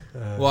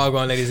Well,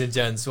 ladies and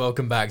gents,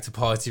 welcome back to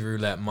Party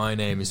Roulette. My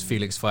name is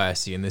Felix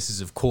Fiasi, and this is,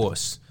 of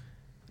course,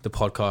 the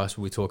podcast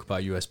where we talk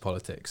about US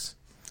politics.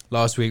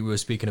 Last week, we were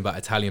speaking about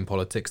Italian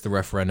politics, the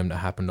referendum that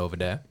happened over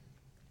there.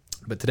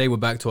 But today, we're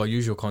back to our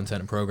usual content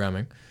and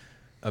programming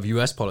of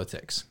US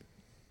politics.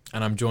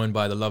 And I'm joined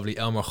by the lovely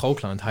Elmer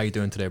Hoogland. How you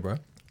doing today, bro?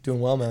 Doing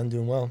well, man.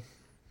 Doing well.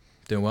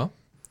 Doing well?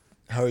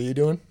 How are you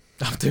doing?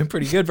 I'm doing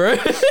pretty good, bro.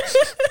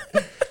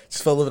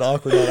 Just felt a little bit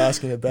awkward not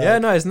asking it back. Yeah,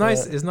 no, it's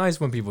nice. It's nice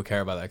when people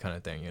care about that kind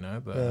of thing, you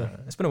know. But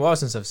it's been a while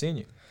since I've seen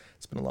you.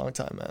 It's been a long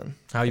time, man.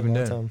 How you been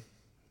doing? Time.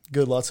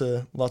 Good. Lots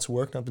of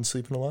work. I've been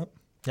sleeping a lot.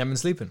 You haven't been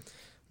sleeping?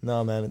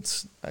 No, man.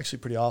 It's actually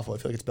pretty awful. I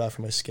feel like it's bad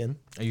for my skin.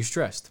 Are you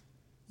stressed?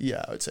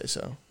 Yeah, I would say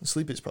so.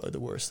 Sleep is probably the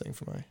worst thing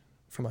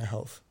for my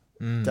health.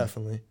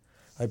 Definitely.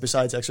 Like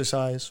besides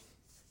exercise,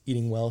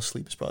 eating well,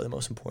 sleep is probably the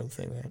most important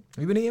thing, right? Have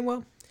you been eating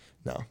well?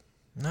 No.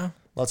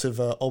 Lots of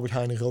Albert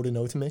Heijn Rode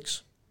Noten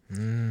mix.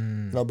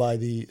 And I'll buy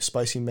the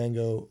spicy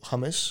mango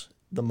hummus,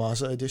 the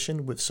Maza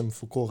edition, with some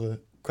volkoren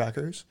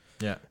crackers.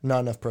 Yeah.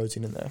 Not enough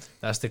protein in there.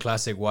 That's the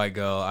classic white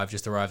girl. I've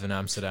just arrived in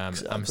Amsterdam.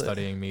 Exactly. I'm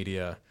studying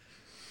media.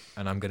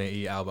 And I'm going to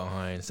eat Albert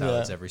Heijn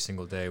salads every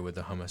single day with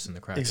the hummus and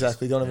the crackers.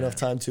 Exactly. Don't have enough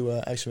time to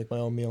actually make my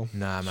own meal.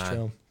 Nah, man.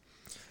 Chill.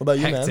 What about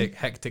you, man?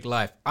 Hectic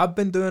life. I've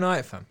been doing all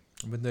right, fam.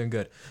 I've been doing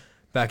good.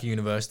 Back at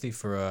university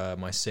for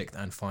my 6th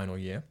and final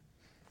year.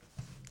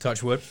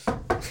 Touch wood. What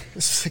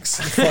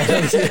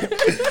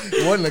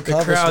an accomplishment.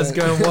 The crowd's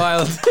going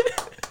wild.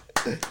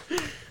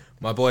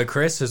 My boy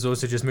Chris has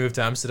also just moved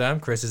to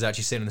Amsterdam. Chris is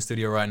actually sitting in the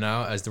studio right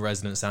now as the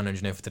resident sound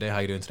engineer for today. How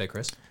are you doing today,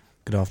 Chris?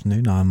 Good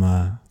afternoon.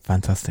 I'm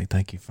fantastic.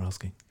 Thank you for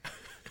asking.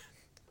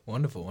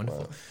 Wonderful.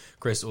 Wow.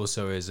 Chris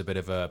also is a bit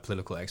of a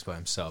political expert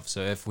himself.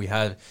 So if he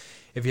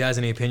has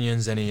any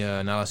opinions, any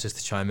analysis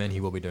to chime in, he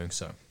will be doing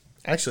so.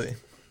 Actually,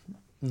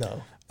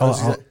 no.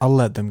 I'll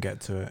let them get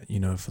to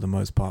it, for the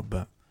most part.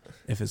 But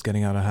if it's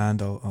getting out of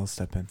hand, I'll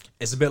step in.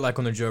 It's a bit like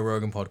on the Joe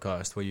Rogan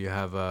podcast where you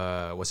have,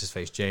 what's his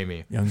face,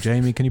 Jamie. Young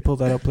Jamie, can you pull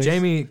that up,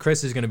 please?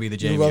 Chris is going to be the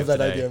Jamie. You love that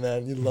today. idea,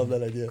 man. You love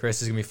that idea.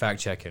 Chris is going to be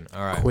fact-checking.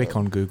 All right. Quick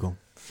on Google.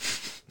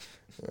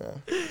 Yeah.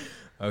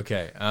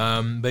 Okay.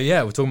 But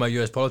yeah, we're talking about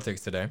US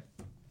politics today.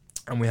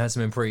 And we had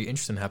something pretty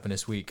interesting happen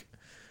this week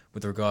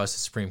with regards to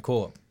the Supreme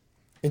Court.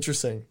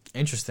 Interesting.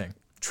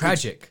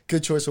 Tragic.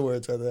 Good choice of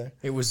words right there.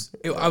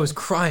 I was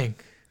crying.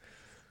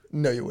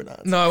 No, you were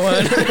not. No, I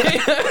wasn't.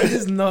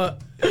 It's not.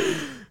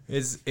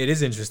 It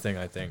is interesting,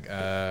 I think.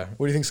 What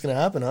do you think's going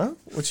to happen, huh?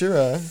 What's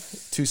your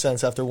 2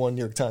 cents after one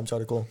New York Times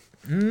article?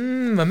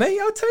 Mate,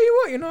 I'll tell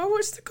you what, I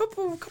watched a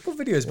couple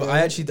videos, but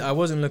I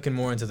wasn't looking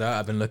more into that.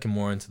 I've been looking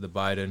more into the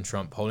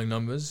Biden-Trump polling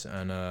numbers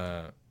and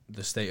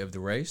the state of the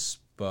race,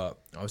 but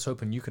I was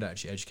hoping you could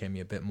actually educate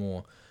me a bit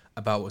more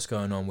about what's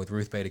going on with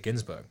Ruth Bader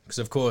Ginsburg. Because,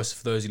 of course,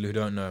 for those of you who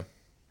don't know,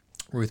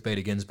 Ruth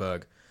Bader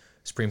Ginsburg,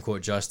 Supreme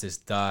Court Justice,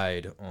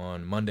 died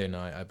on Monday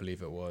night, I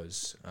believe it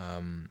was,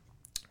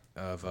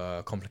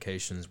 of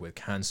complications with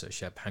cancer.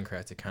 She had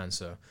pancreatic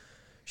cancer.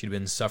 She'd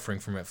been suffering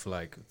from it for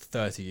like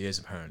 30 years,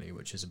 apparently,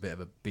 which is a bit of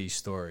a beast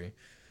story.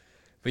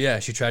 But yeah,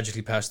 she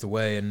tragically passed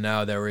away, and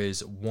now there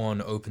is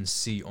one open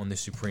seat on the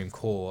Supreme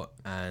Court.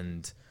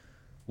 And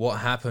what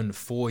happened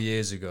 4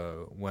 years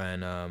ago when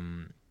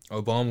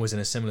Obama was in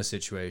a similar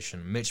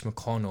situation, Mitch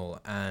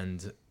McConnell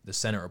and the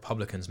Senate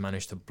Republicans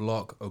managed to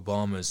block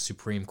Obama's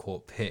Supreme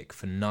Court pick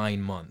for 9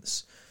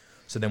 months.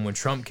 So then when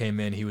Trump came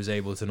in, he was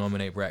able to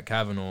nominate Brett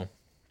Kavanaugh.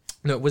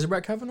 No, was it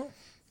Brett Kavanaugh?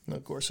 No,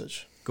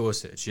 Gorsuch,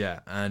 yeah.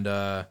 And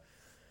and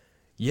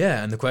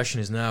the question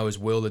is now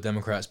will the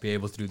Democrats be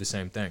able to do the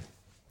same thing?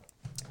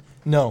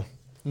 No,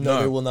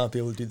 they will not be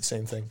able to do the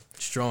same thing.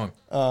 Strong.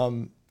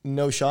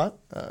 No shot.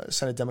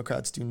 Senate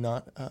Democrats do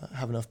not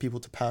have enough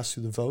people to pass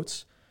through the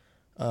votes.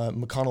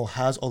 McConnell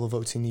has all the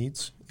votes he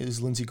needs. It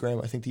is Lindsey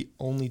Graham. I think the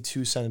only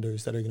 2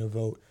 senators that are going to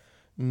vote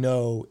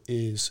no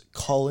is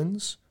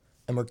Collins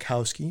and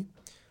Murkowski.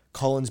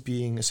 Collins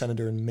being a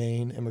senator in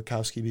Maine and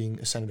Murkowski being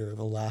a senator of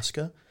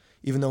Alaska,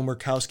 even though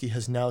Murkowski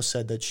has now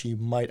said that she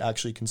might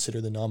actually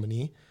consider the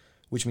nominee,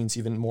 which means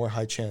even more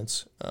high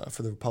chance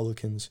for the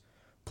Republicans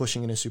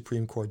pushing in a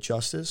Supreme Court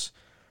justice.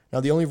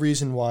 Now, the only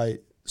reason why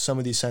some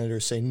of these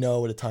senators say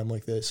no at a time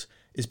like this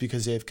is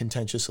because they have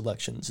contentious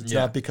elections. It's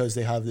not because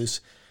they have this,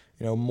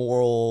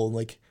 moral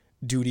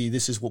duty.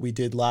 This is what we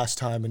did last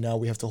time, and now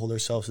we have to hold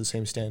ourselves to the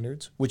same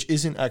standards, which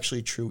isn't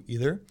actually true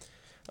either.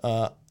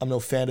 I'm no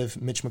fan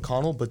of Mitch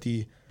McConnell, but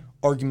the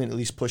argument, at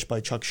least pushed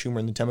by Chuck Schumer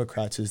and the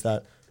Democrats, is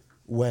that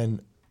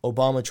when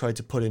Obama tried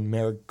to put in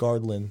Merrick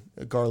Garland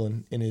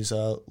in his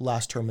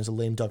last term as a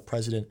lame duck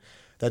president,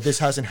 that this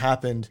hasn't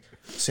happened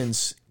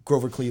since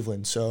Grover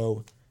Cleveland,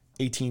 so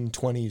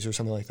 1820s or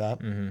something like that.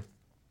 Mm-hmm.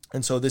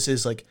 And so this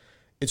is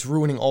it's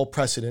ruining all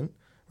precedent,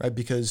 right?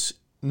 Because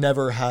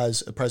never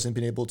has a president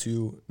been able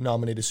to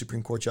nominate a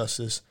Supreme Court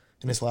justice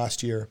in his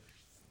last year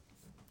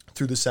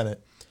through the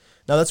Senate.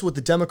 Now, that's what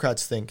the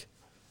Democrats think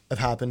have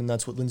happened, and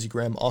that's what Lindsey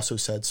Graham also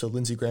said. So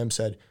Lindsey Graham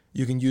said,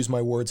 you can use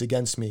my words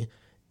against me.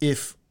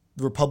 If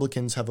the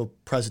Republicans have a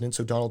president,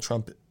 so Donald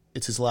Trump,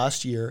 it's his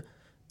last year,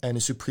 and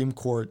a Supreme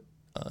Court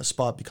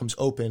spot becomes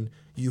open,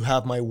 you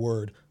have my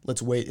word.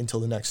 let's wait until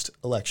the next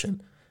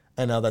election.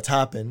 And now that's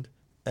happened,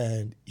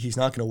 and he's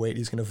not going to wait.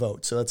 He's going to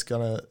vote. So that's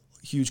going to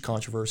huge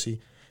controversy in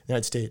the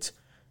United States.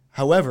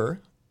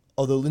 However,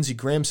 although Lindsey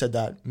Graham said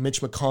that,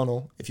 Mitch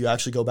McConnell, if you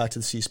actually go back to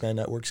the C-SPAN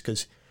networks,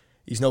 because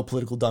he's no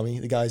political dummy,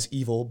 the guy's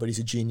evil, but he's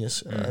a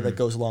genius that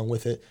goes along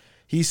with it.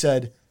 He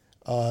said,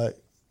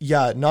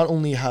 not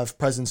only have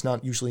presidents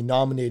not usually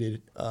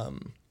nominated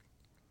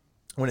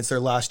when it's their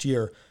last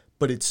year,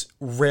 but it's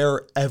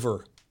rare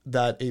ever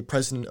that a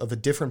president of a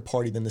different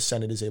party than the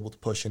Senate is able to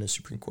push in a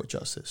Supreme Court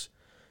justice.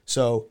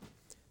 So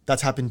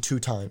that's happened 2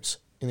 times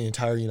in the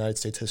entire United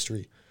States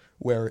history,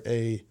 where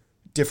a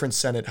different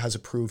Senate has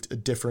approved a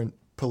different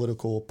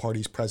political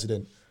party's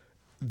president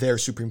their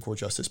Supreme Court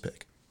justice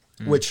pick,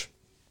 which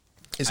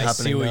is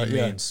happening. I see what you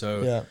now. mean.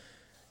 So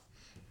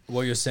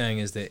what you're saying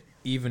is that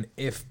even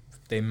if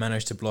they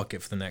manage to block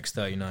it for the next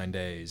 39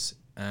 days,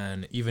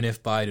 and even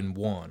if Biden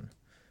won,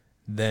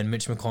 then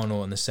Mitch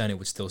McConnell and the Senate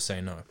would still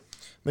say no.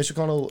 Mitch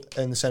McConnell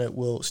and the Senate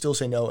will still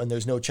say no, and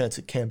there's no chance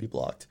it can be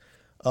blocked.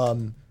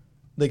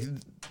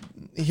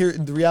 Here,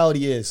 the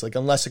reality is,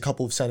 unless a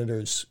couple of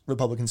senators,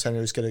 Republican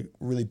senators, get a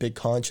really big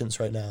conscience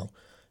right now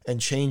and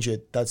change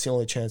it, that's the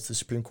only chance the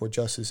Supreme Court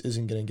justice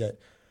isn't going to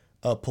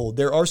get pulled.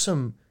 There are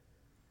some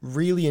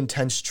really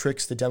intense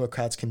tricks the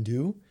Democrats can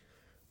do,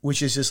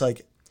 which is just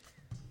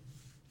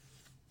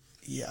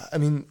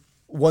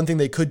one thing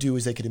they could do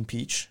is they could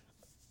impeach.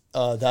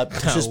 That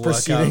pushes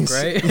proceedings.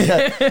 Great.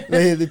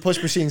 They push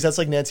proceedings. That's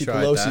like Nancy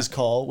Pelosi's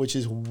call, which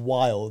is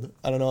wild.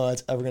 I don't know how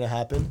that's ever going to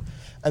happen.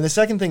 And the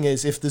second thing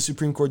is, if the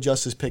Supreme Court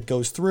justice pick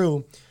goes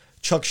through,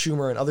 Chuck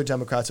Schumer and other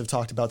Democrats have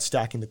talked about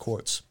stacking the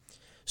courts.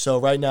 So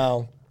right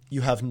now,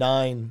 you have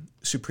 9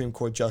 Supreme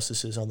Court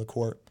justices on the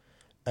court.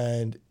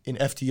 And in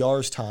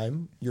FDR's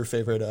time, your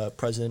favorite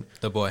president,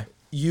 the boy,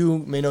 you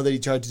may know that he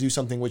tried to do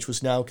something which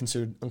was now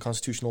considered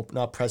unconstitutional,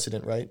 not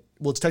precedent, right?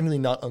 Well, it's technically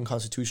not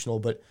unconstitutional,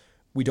 but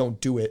we don't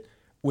do it,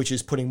 which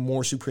is putting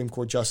more Supreme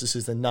Court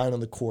justices than 9 on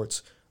the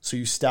courts. So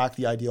you stack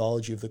the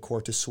ideology of the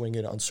court to swing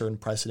it on certain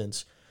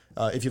precedents.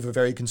 If you have a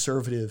very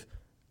conservative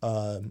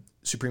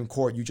Supreme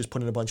Court, you just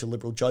put in a bunch of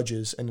liberal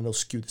judges and then it'll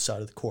skew the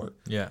side of the court.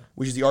 Yeah.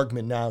 Which is the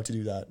argument now to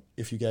do that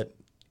if you get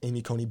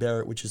Amy Coney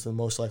Barrett, which is the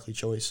most likely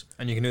choice.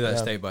 And you can do that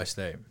state by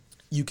state.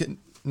 You can,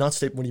 not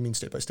state, what do you mean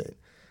state by state?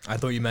 I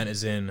thought you meant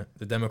as in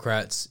the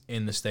Democrats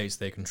in the states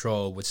they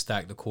control would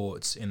stack the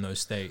courts in those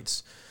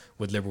states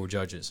with liberal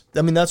judges.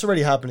 I mean, that's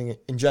already happening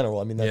in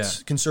general. I mean,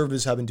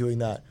 conservatives have been doing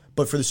that.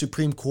 But for the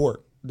Supreme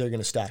Court, they're going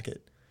to stack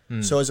it.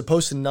 So as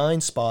opposed to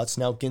 9 spots,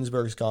 now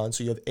Ginsburg's gone,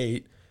 so you have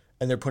 8,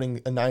 and they're putting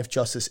a 9th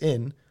justice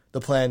in.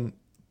 The plan,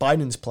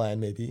 Biden's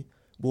plan maybe,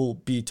 will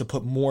be to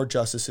put more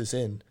justices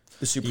in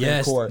the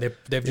Supreme Court.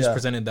 They've just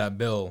presented that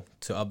bill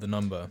to up the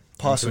number.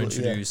 Possibly, and to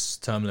introduce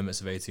term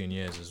limits of 18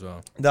 years as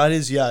well. That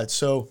is,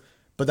 so,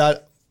 but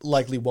that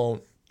likely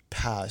won't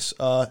pass.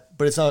 But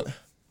it's not...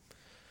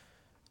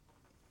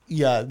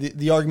 Yeah,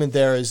 the argument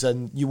there is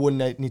that you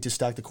wouldn't need to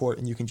stack the court,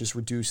 and you can just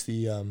reduce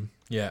the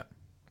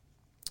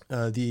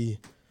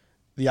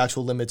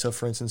actual limits of,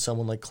 for instance,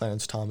 someone like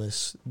Clarence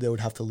Thomas. They would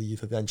have to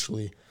leave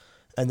eventually,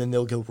 and then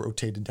they'll get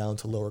rotated down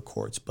to lower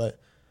courts. But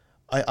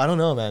I don't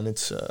know, man.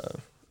 It's I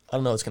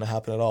don't know what's going to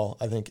happen at all.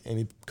 I think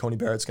Amy Coney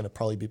Barrett's going to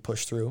probably be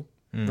pushed through.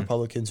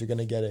 Republicans are going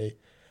to get a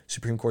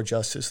Supreme Court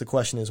justice. The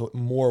question is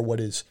what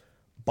is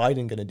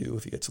Biden going to do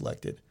if he gets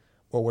elected?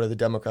 Or what are the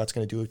Democrats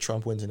going to do if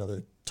Trump wins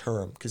another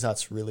term? Because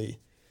that's really,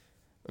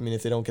 I mean,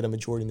 if they don't get a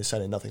majority in the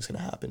Senate, nothing's going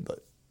to happen.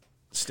 But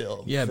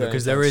still, yeah,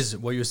 because there is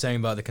what you're saying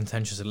about the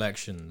contentious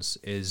elections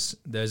is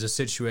there's a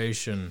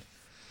situation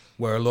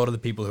where a lot of the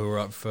people who are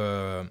up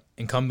for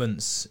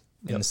incumbents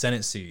in the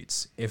Senate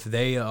seats, if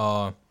they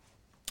are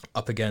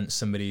up against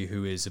somebody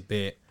who is a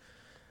bit,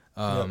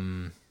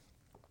 who's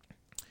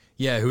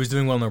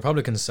doing well on the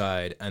Republican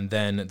side, and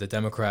then the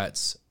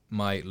Democrats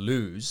might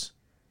lose,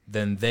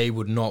 then they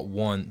would not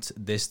want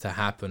this to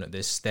happen at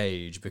this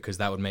stage because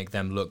that would make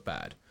them look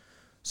bad.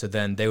 So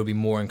then they would be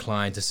more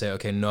inclined to say,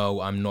 okay,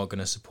 no, I'm not going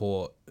to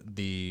support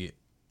the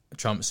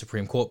Trump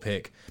Supreme Court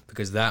pick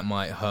because that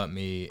might hurt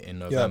me in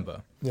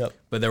November. Yep.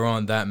 But there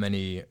aren't that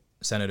many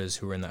senators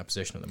who are in that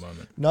position at the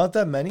moment. Not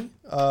that many.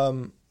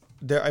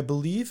 There, I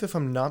believe, if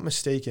I'm not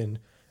mistaken,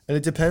 and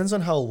it depends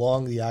on how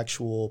long the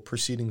actual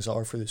proceedings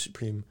are for the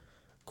Supreme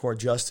Court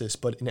justice,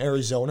 but in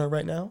Arizona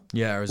right now,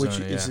 Arizona, which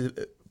is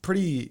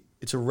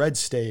it's a red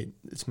state.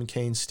 It's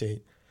McCain's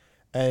state.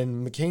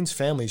 And McCain's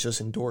family's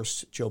just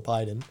endorsed Joe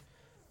Biden,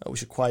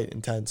 which is quite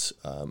intense.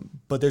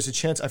 But there's a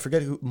chance, I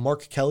forget who,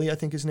 Mark Kelly, I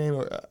think his name,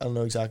 or I don't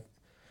know exact.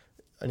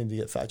 I need to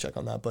get fact check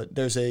on that. But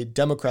there's a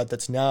Democrat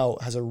that's now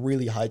has a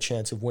really high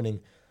chance of winning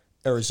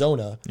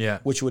Arizona,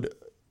 which would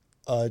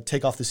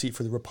take off the seat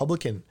for the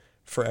Republican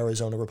for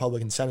Arizona,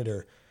 Republican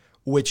senator,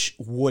 which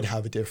would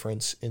have a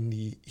difference in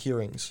the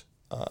hearings.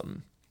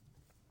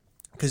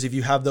 Because if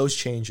you have those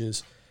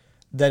changes,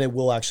 then it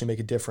will actually make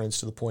a difference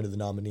to the point of the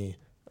nominee.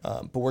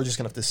 But we're just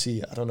going to have to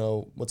see. I don't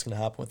know what's going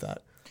to happen with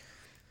that.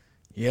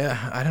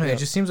 Yeah, I don't know. It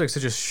just seems like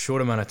such a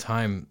short amount of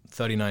time,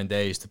 39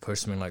 days, to push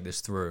something like this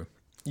through.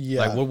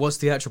 Yeah. Like, what's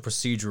the actual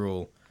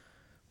procedural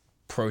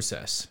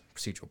process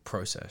procedural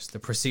process, the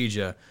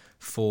procedure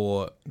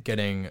for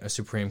getting a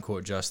Supreme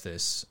Court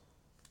justice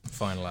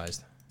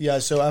finalized? Yeah,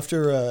 so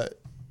after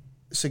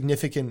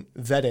significant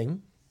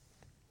vetting,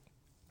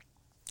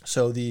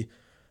 so the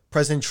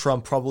President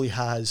Trump probably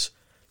has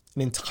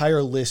an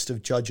entire list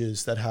of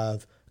judges that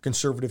have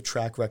conservative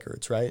track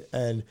records, right?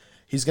 And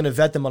he's going to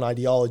vet them on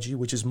ideology,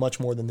 which is much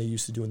more than they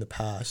used to do in the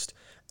past.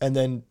 And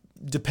then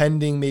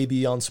depending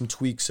maybe on some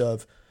tweaks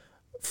of,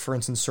 for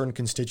instance, certain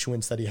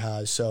constituents that he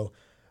has. So,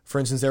 for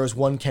instance, there was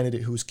one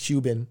candidate who was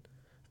Cuban,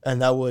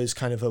 and that was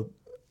kind of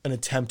an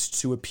attempt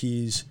to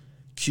appease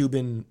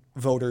Cuban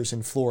voters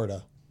in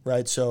Florida,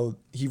 right? So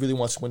he really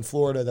wants to win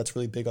Florida. That's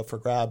really big up for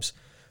grabs.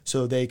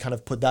 So they kind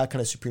of put that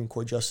kind of Supreme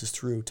Court justice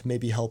through to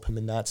maybe help him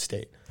in that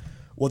state.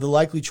 Well, the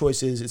likely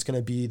choice is it's going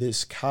to be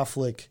this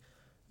Catholic,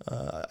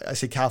 I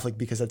say Catholic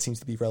because that seems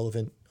to be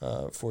relevant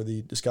for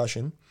the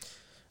discussion.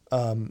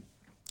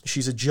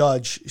 She's a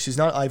judge. She's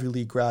not Ivy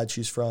League grad.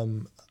 She's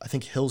from, I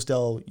think,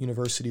 Hillsdale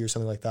University or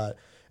something like that.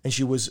 And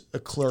she was a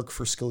clerk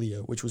for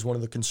Scalia, which was one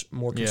of the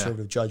more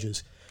conservative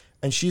judges.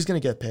 And she's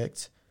going to get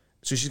picked.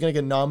 So she's going to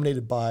get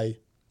nominated by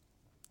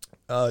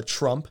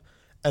Trump.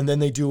 And then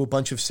they do a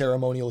bunch of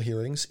ceremonial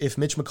hearings. If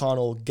Mitch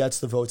McConnell gets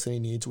the votes that he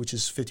needs, which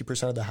is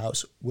 50% of the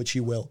House, which he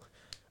will,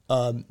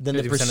 then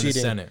the proceeding, of the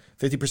Senate.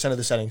 50% of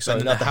the Senate. Sorry,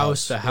 and not the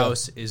House. The Yeah.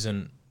 House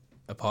isn't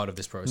a part of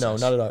this process. No,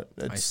 not at all.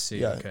 I see.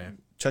 Yeah, Okay.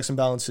 checks and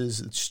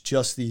balances. It's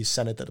just the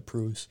Senate that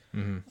approves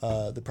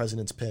the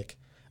president's pick.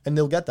 And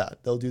they'll get that.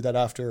 They'll do that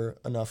after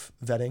enough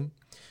vetting.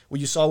 What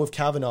you saw with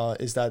Kavanaugh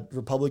is that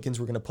Republicans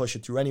were going to push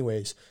it through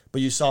anyways,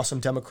 but you saw some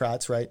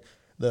Democrats, right?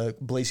 The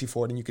Blasey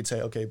Ford, and you could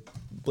say, okay,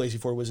 Blasey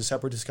Ford was a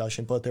separate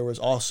discussion, but there was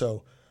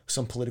also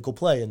some political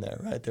play in there,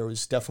 right? There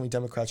was definitely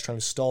Democrats trying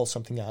to stall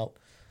something out,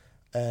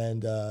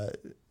 and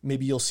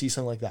maybe you'll see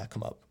something like that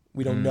come up.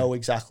 We don't know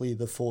exactly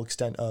the full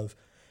extent of,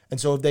 and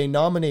so if they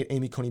nominate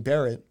Amy Coney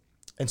Barrett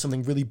and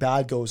something really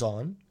bad goes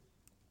on,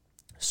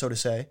 so to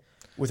say,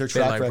 with her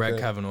track record, Brett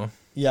Kavanaugh.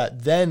 Yeah,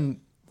 then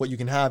what you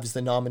can have is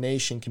the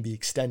nomination can be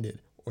extended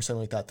or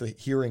something like that, the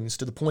hearings,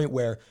 to the point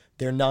where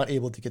they're not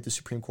able to get the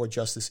Supreme Court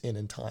justice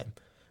in time.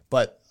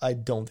 But I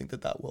don't think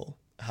that will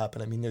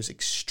happen. I mean, there's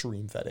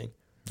extreme vetting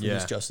for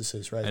these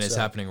justices, right? And it's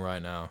happening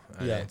right now.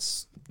 And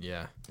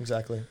yeah.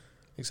 Exactly.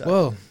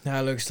 Well,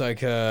 that looks like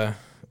that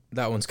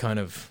one's kind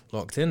of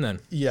locked in then.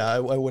 Yeah, I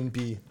wouldn't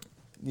be,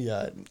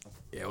 yeah.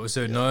 Yeah,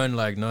 also knowing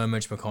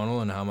Mitch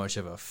McConnell and how much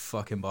of a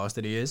fucking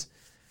bastard he is,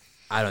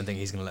 I don't think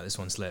he's going to let this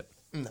one slip.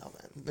 No,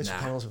 man. Mitch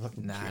McConnell's a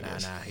fucking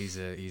genius.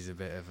 He's a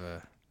bit of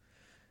a...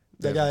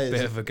 That guy is...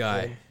 bit of a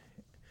guy. Yeah.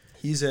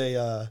 He's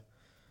a...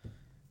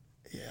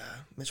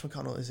 Mitch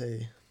McConnell is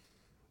a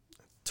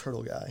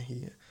turtle guy.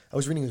 I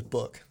was reading his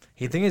book.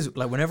 The thing is,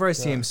 whenever I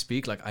see him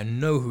speak, I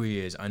know who he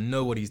is. I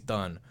know what he's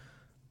done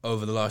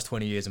over the last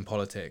 20 years in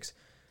politics.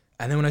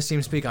 And then when I see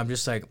him speak, I'm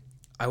just I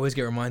always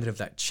get reminded of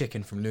that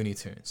chicken from Looney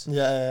Tunes.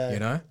 Yeah. You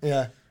know?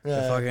 Yeah.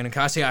 The fucking,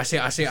 I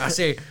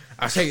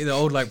say the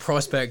old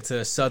Prospect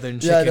Southern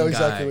chicken guy. Yeah, I know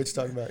exactly guy. what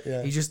you're talking about.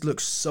 Yeah. He just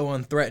looks so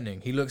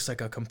unthreatening. He looks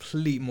like a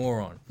complete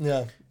moron.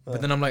 Yeah. But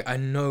then I'm I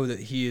know that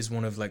he is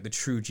one of the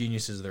true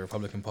geniuses of the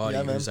Republican Party,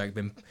 who's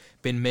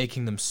been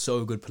making them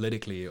so good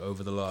politically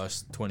over the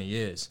last 20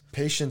 years.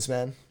 Patience,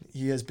 man.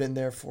 He has been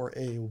there for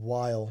a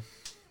while,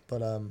 but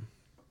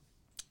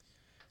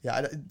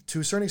to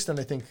a certain extent,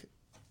 I think,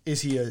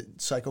 is he a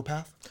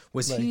psychopath?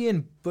 Was he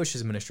in Bush's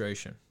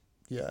administration?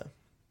 Yeah.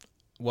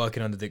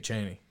 Working under Dick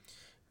Cheney.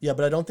 Yeah,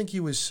 but I don't think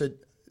he was.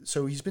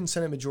 So he's been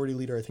Senate Majority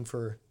Leader, I think,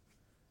 for.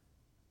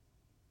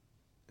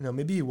 No,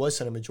 maybe he was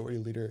Senate Majority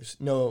Leader.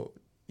 No.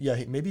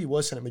 Yeah, maybe he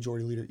was Senate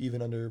Majority Leader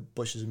even under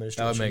Bush's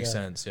administration. That would make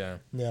sense, yeah.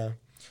 Yeah.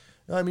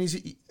 No, I mean,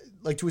 he's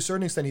to a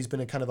certain extent, he's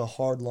been a kind of a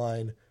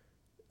hardline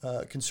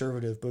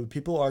conservative, but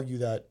people argue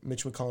that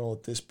Mitch McConnell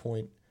at this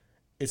point,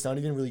 it's not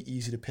even really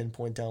easy to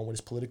pinpoint down what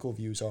his political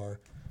views are,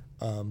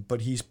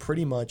 but he's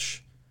pretty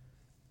much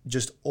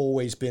just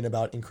always been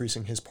about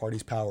increasing his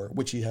party's power,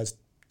 which he has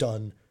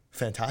done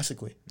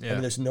fantastically. Yeah. I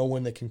mean, there's no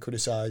one that can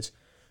criticize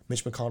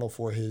Mitch McConnell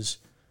for his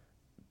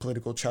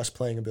political chess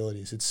playing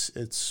abilities.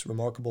 It's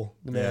remarkable.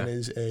 The man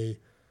is the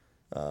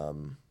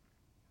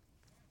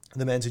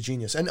man's a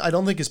genius, and I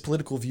don't think his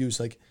political views,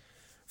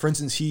 for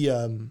instance, he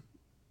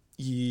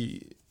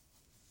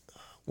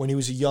when he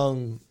was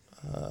younger,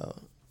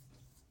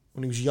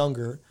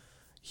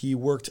 he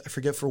worked, I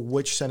forget for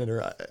which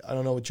senator, I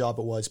don't know what job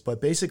it was, but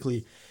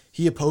basically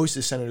he opposed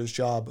the senator's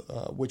job,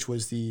 which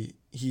was he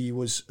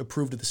was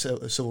approved of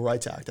the Civil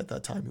Rights Act at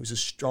that time. He was a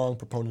strong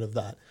proponent of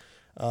that.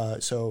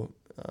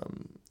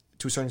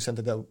 To a certain extent,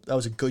 that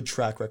was a good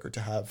track record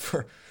to have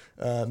for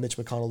Mitch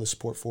McConnell, the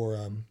support for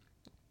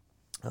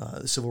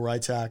the Civil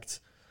Rights Act.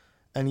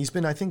 And he's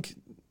been, I think,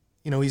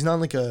 he's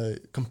not a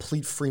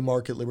complete free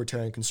market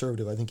libertarian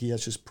conservative. I think he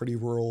has just pretty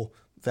rural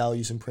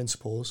values and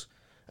principles.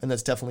 And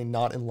that's definitely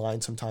not in line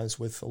sometimes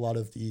with a lot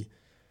of the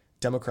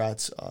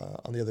Democrats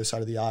on the other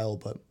side of the aisle.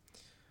 But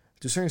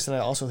to a certain extent, I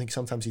also think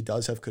sometimes he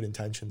does have good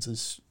intentions,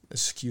 as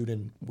skewed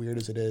and weird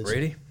as it is.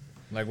 Really?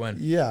 Like when?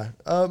 Yeah.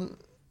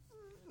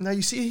 Now,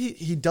 you see,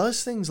 he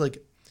does things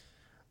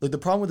Like the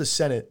problem with the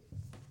Senate.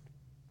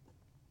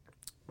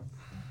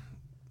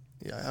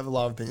 Yeah, I have a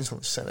lot of opinions on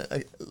the Senate.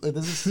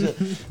 This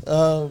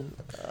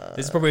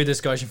is probably a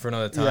discussion for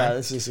another time. Yeah,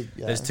 this is.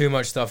 There's too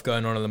much stuff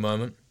going on at the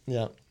moment.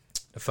 Yeah.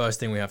 The first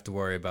thing we have to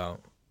worry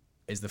about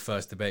is the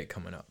first debate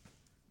coming up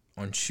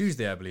on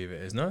Tuesday, I believe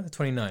it is. No, the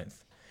 29th.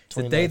 It's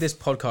the day this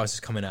podcast is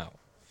coming out.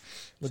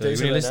 So when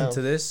you listen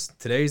to this,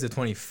 today's the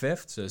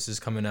 25th. So this is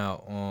coming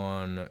out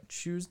on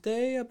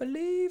Tuesday, I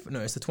believe.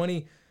 No, it's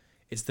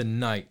the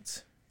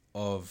night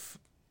of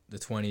the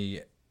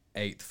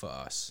 28th for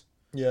us.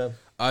 Yeah.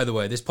 Either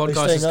way, this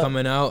podcast is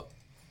coming out.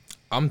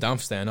 I'm down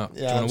for staying up. Yeah,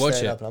 do you want to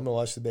watch it? I'm going to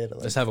watch the debate.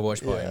 Let's have a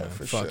watch party, man.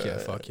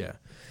 Fuck yeah.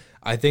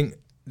 I think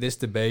this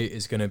debate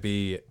is going to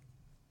be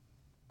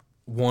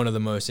one of the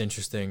most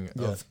interesting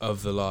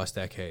of the last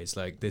decades.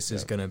 Like, this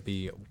is going to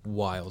be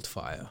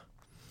wildfire.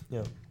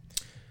 Yeah.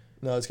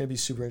 No, it's going to be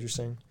super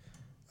interesting.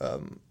 A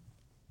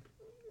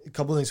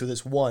couple of things with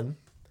this. One,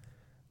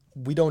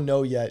 we don't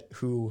know yet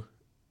who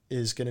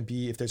is going to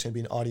be, if there's going to be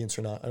an audience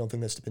or not. I don't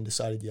think that's been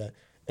decided yet.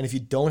 And if you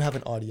don't have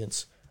an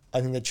audience, I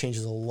think that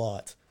changes a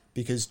lot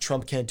because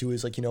Trump can't do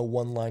his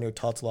one-liner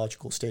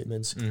tautological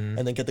statements and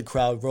then get the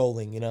crowd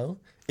rolling,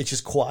 It's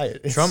just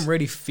quiet. Trump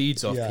really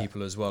feeds off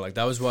people as well. Like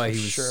that was why he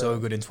was so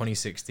good in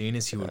 2016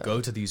 is he would go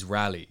to these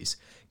rallies,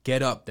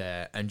 get up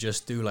there and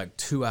just do like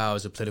 2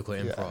 hours of political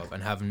improv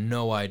and have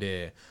no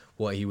idea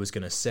what he was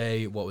going to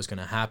say, what was going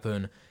to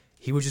happen.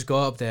 He would just go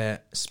up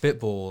there,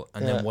 spitball,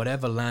 and then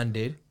whatever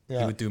landed,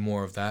 he would do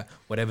more of that.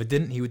 Whatever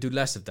didn't, he would do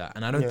less of that.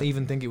 And I don't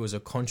even think it was a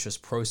conscious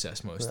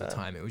process most of the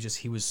time. It was just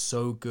he was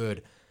so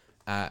good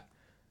at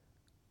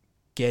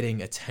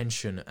getting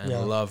attention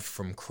and love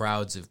from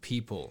crowds of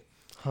people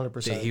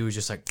 100%. that he was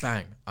just like,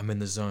 bang, I'm in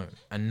the zone.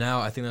 And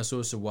now I think that's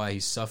also why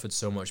he's suffered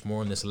so much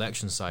more in this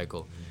election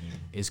cycle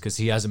is because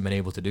he hasn't been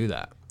able to do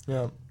that.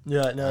 No,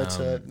 that's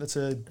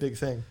a big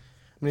thing.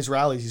 I mean, his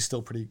rallies, he's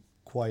still pretty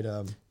quite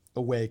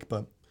awake,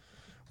 but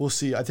we'll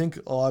see. I think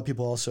a lot of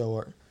people also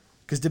are,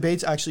 because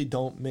debates actually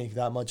don't make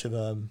that much of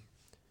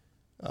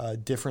a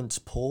difference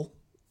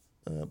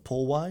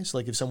poll-wise.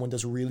 Like if someone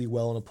does really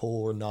well in a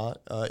poll or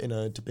not in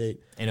a debate.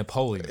 In a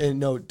poll,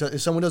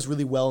 if someone does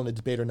really well in a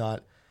debate or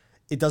not,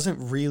 it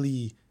doesn't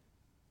really...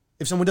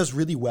 If someone does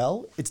really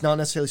well, it's not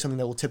necessarily something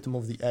that will tip them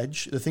over the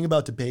edge. The thing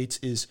about debates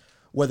is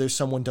whether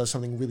someone does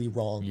something really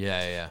wrong.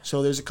 Yeah.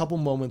 So there's a couple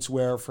moments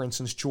where, for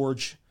instance,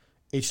 George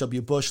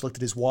H.W. Bush looked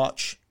at his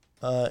watch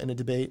in a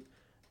debate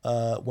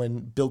when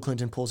Bill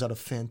Clinton pulls out a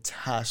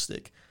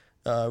fantastic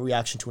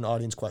reaction to an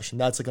audience question.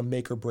 That's like a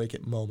make or break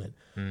it moment,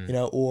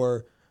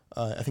 Or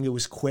I think it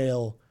was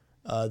Quayle.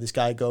 This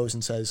guy goes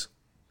and says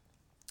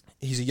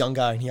he's a young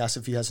guy and he asks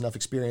if he has enough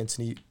experience,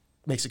 and he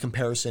makes a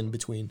comparison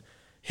between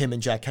him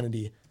and Jack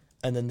Kennedy,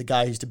 and then the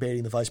guy who's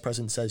debating the vice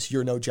president says,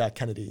 "You're no Jack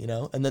Kennedy,"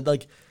 And then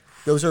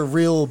those are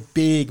real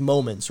big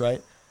moments,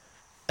 right?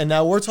 And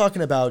now we're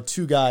talking about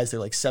two guys.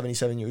 They're like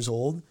 77 years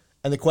old,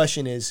 and the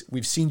question is,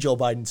 we've seen Joe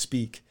Biden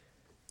speak.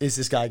 Is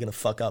this guy gonna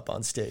fuck up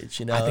on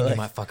stage? I think he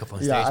might fuck up on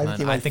stage, man. I think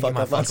he might fuck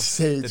up on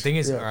stage. The thing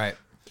is, all right.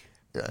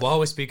 Yeah. While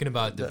we're speaking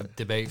about the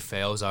debate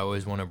fails, I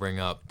always want to bring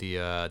up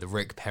the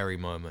Rick Perry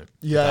moment.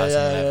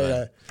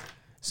 Yeah.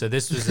 So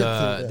this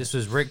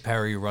was Rick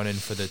Perry running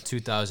for the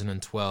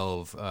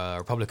 2012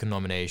 Republican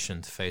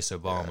nomination to face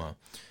Obama,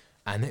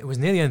 and it was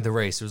near the end of the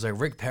race. It was like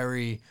Rick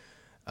Perry,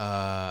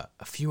 a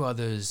few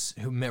others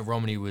who Mitt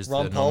Romney was.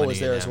 Ron the Paul nominee was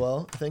there as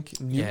well, I think.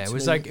 It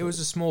was it was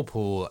a small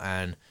pool,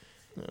 and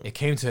it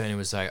came to it, and it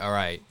was like, all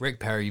right,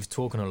 Rick Perry, you've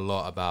talking a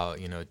lot about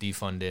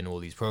defunding all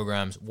these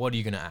programs. What are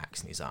you gonna ask?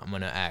 And he's like, I'm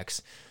gonna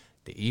ask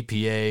the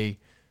EPA,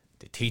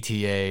 the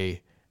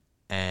TTA,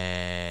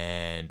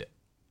 and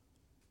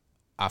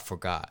I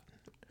forgot.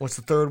 What's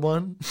the third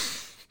one?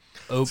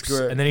 Oops.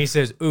 And then he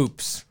says,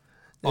 oops,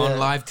 on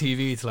live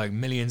TV to like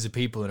millions of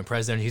people and a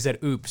president. He said,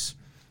 oops.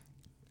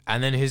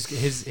 And then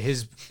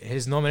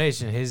his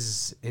nomination,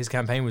 his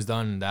campaign was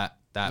done that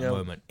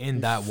moment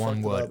in that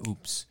one word,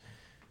 oops.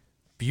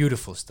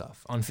 Beautiful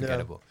stuff.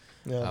 Unforgettable.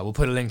 Yeah. We'll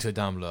put a link to it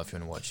down below if you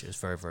want to watch it. It's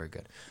very, very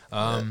good.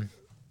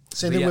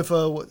 Same thing with,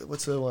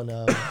 what's the one?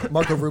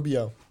 Marco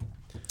Rubio.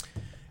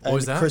 What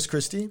was that? Chris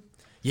Christie.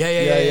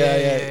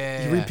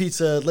 Yeah. He repeats,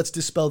 let's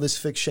dispel this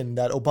fiction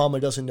that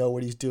Obama doesn't know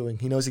what he's doing.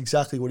 He knows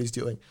exactly what he's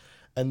doing.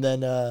 And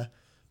then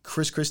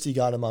Chris Christie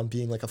got him on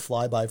being like a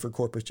flyby for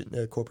corporate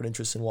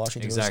interests in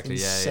Washington. Exactly,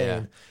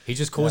 yeah. He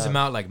just calls him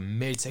out like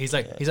mid. He's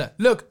like,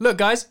 look,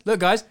 guys.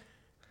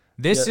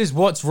 This is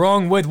what's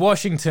wrong with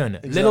Washington.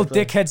 Exactly. Little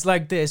dickheads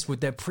like this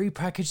with their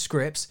prepackaged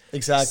scripts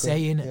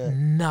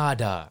saying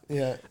nada.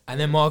 Yeah. And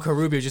then Marco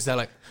Rubio just there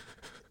like,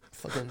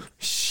 fucking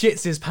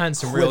shits his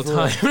pants in real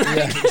time.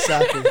 Yeah,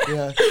 exactly.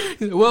 Yeah.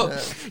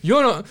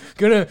 You're not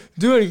gonna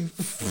do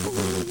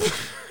anything.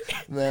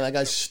 Man, that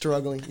guy's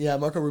struggling. Yeah,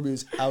 Marco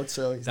Rubio's out,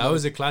 so that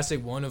was a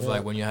classic one of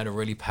like when you had a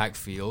really packed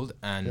field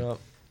and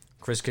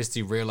Chris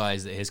Christie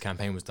realized that his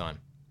campaign was done.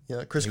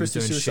 Yeah, Chris Christie was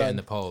doing suicide. shit in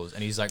the polls,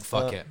 and he's like,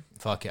 "Fuck it,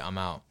 I'm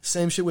out."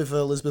 Same shit with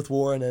Elizabeth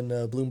Warren and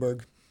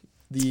Bloomberg.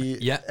 The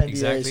NDAs,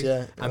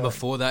 exactly. And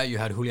before that, you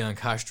had Julian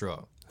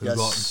Castro, who Yes,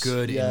 got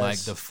good in like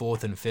yes. the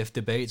fourth and fifth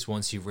debates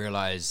once he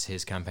realized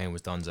his campaign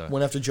was donezo.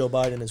 Went after Joe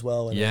Biden as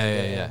well. And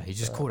Yeah. He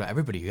just called out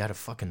everybody who had a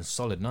fucking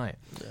solid night.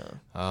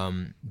 Yeah.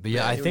 But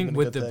yeah, I it would've think been a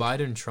with good the pick.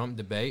 Biden-Trump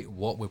debate,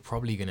 what we're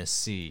probably going to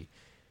see,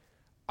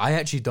 I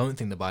actually don't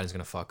think that Biden's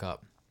going to fuck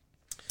up.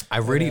 I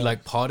really, Yeah.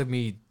 like, part of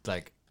me,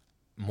 like,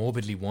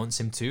 morbidly wants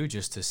him to,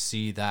 just to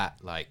see that,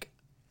 like,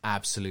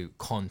 absolute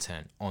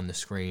content on the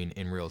screen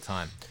in real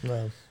time.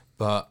 No.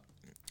 But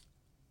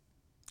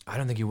I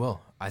don't think he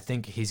will. I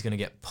think he's going to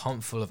get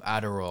pumped full of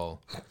Adderall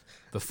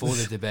before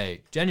the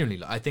debate.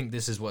 Genuinely, I think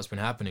this is what's been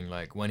happening.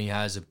 Like, when he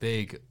has a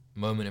big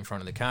moment in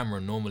front of the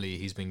camera, normally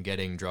he's been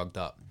getting drugged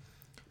up.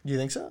 You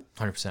think so?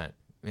 100%.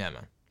 Yeah,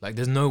 man. Like,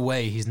 there's no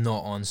way he's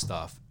not on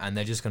stuff. And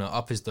they're just going to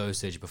up his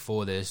dosage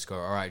before this. Go,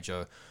 all right,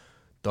 Joe,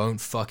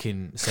 don't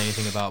fucking say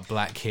anything about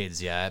black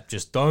kids, yeah?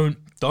 Just don't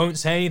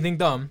say anything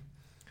dumb.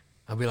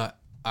 I'll be like,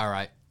 all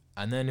right.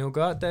 And then he'll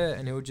go out there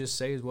and he'll just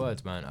say his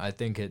words, man. I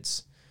think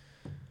it's...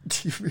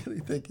 Do you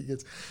really think he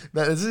gets...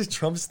 Man, this is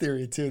Trump's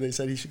theory, too. They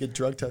said he should get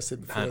drug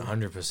tested before.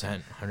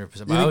 100%. But You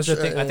I think also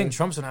Tr- think... I think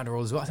Trump's on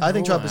Adderall as well. I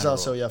think they're all Trump on is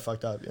Adderall. also,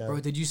 fucked up. Yeah. Bro,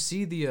 did you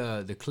see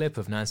the clip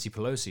of Nancy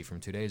Pelosi from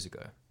 2 days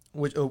ago?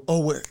 Which,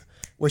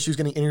 where she was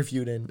getting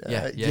interviewed in.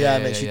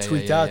 Man, she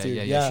tweaked yeah, out,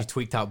 dude. Yeah. She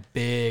tweaked out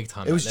big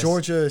time. It was Like,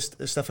 Georgia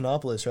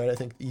Stephanopoulos, right? I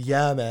think.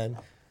 Yeah, man.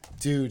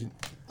 Dude.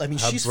 I mean,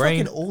 Her she's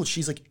brain- fucking old.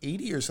 She's like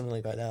 80 or something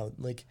like that now.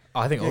 Like,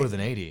 I think yeah, older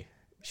than 80.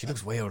 She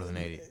looks way older than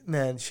 80.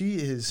 man, she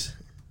is...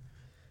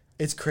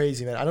 It's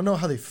crazy, man. I don't know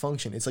how they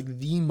function. It's like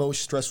the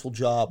most stressful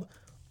job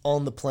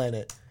on the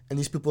planet. And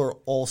these people are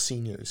all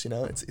seniors, you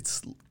know?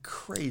 It's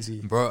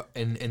crazy. Bro,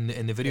 in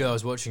the video I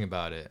was watching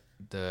about it,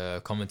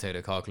 the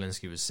commentator Carl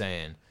Kalinske was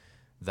saying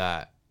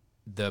that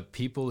the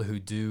people who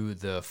do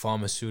the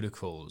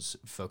pharmaceuticals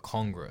for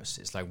Congress,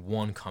 it's like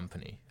one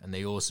company, and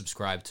they all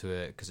subscribe to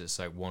it because it's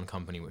like one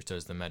company which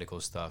does the medical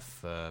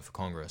stuff for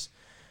Congress.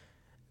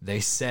 They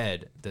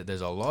said that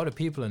there's a lot of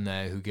people in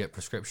there who get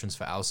prescriptions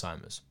for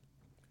Alzheimer's.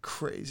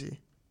 Crazy.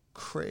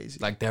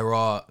 Like, there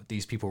are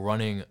these people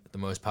running the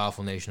most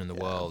powerful nation in the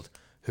world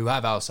who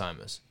have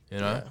Alzheimer's, you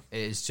know? Yeah.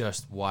 It's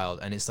just wild.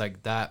 And it's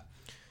like that,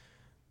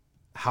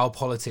 how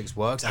politics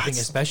works. I think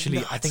That's especially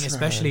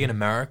nuts, in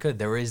America,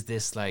 there is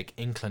this like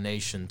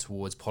inclination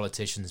towards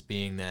politicians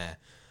being there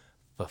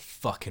for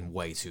fucking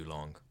way too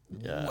long.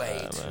 Yeah,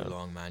 Way too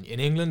long, man. In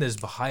England,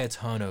 there's a higher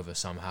turnover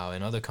somehow.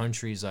 In other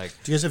countries, like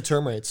Do you guys have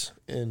term rates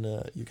in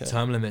UK?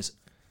 term limits,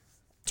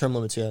 Term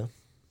limits, yeah.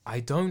 I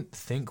don't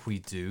think we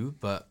do,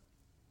 but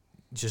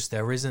just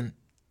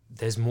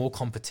there's more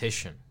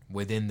competition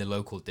within the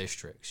local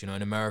districts. You know,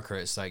 in America,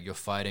 it's like you're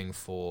fighting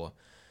for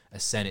a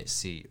Senate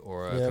seat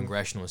or a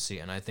congressional seat,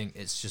 and I think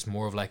it's just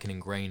more of like an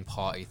ingrained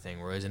party thing.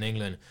 Whereas in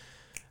England,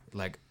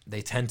 like,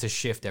 they tend to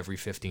shift every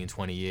 15,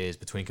 20 years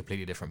between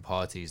completely different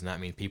parties, and that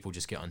means people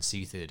just get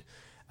unseated.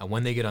 And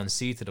when they get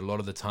unseated, a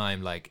lot of the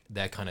time, like,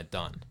 they're kind of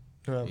done.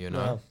 Yeah, You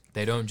know, yeah.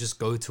 they don't just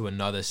go to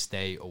another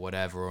state or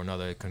whatever, or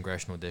another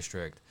congressional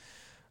district.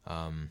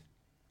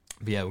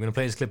 But yeah, we're gonna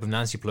play this clip of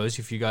Nancy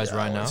Pelosi for you guys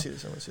right I now. want to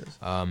see this.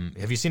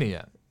 Have you seen it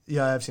yet?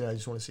 Yeah, I have seen it. I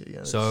just want to see it.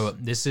 Yeah, So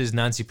this is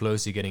Nancy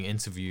Pelosi getting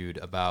interviewed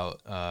about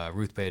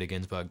Ruth Bader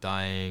Ginsburg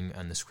dying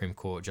and the Supreme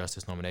Court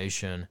justice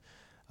nomination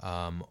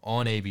on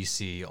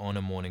ABC on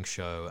a morning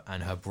show,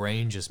 and her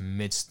brain just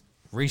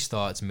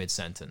restarts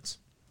mid-sentence.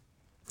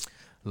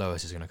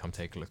 Lois is gonna come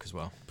take a look as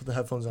well. put the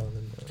headphones on.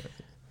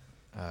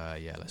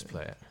 And, Yeah, let's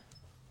play it.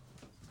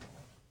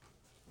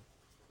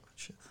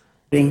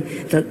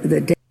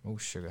 Oh,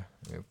 sugar.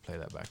 We'll play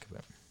that back a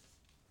bit.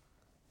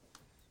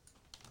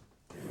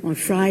 On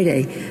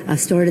Friday, I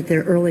started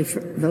there early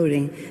for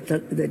voting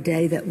the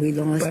day that we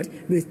lost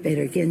Ruth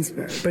Bader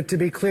Ginsburg. But to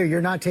be clear,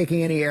 you're not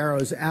taking any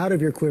arrows out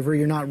of your quiver.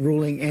 You're not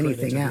ruling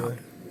anything out.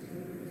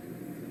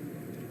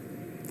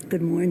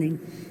 Good morning,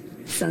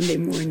 Sunday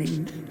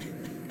morning.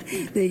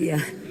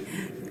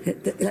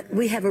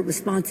 We have a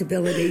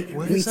responsibility.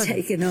 We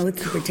take an oath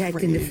to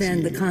protect and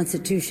defend the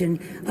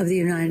Constitution of the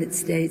United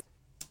States.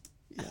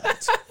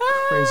 It's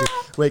crazy.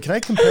 Wait, can I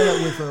compare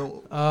that with...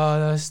 Oh,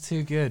 that's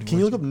too good. Can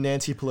you look up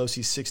Nancy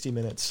Pelosi's 60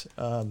 Minutes?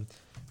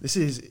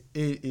 It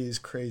is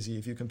crazy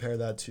if you compare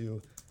that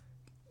to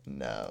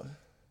now.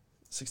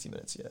 60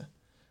 Minutes, yeah.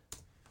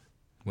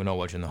 We're not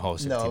watching the whole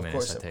 60 No, of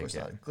minutes, course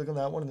not. Click on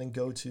that one and then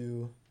go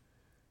to...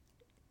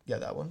 Yeah,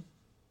 that one.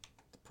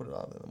 Put it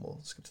on and then we'll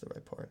skip to the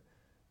right part.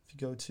 If you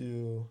go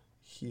to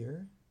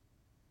here...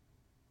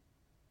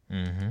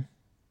 Mm-hmm.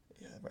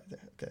 Yeah, right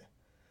there. Okay.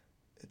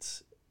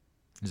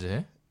 Is it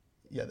here?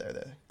 Yeah,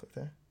 there. Click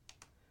there.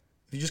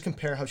 If you just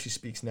compare how she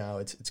speaks now,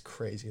 it's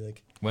crazy.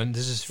 Like, When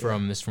this is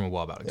from a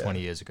while back, like 20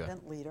 years ago.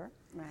 Leader.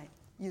 Right.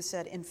 You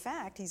said, in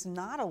fact, he's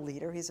not a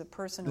leader. He's a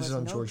person who This has is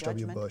on no George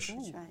W. judgment. Bush.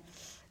 That's right.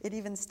 It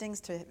even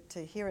stings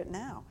to hear it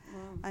now.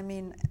 I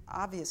mean,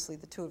 obviously,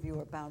 the two of you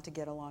are bound to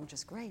get along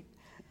just great.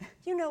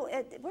 You know,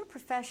 we're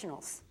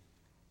professionals.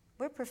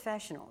 We're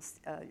professionals.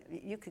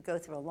 You could go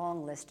through a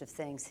long list of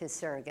things his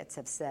surrogates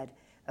have said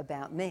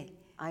about me.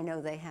 I know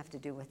they have to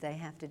do what they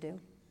have to do,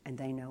 and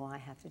they know I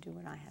have to do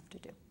what I have to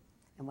do.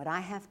 And what I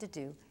have to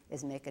do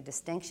is make a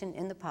distinction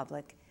in the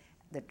public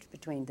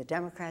between the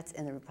Democrats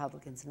and the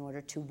Republicans in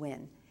order to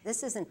win.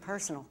 This isn't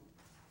personal.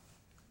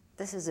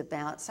 This is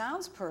about...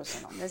 Sounds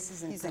personal. This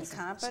isn't He's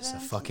personal. incompetent.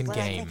 It's a fucking Well,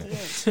 I game. think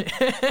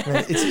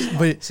he is.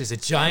 But This is a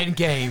giant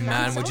game,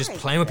 man. We're just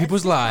playing with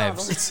people's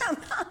lives.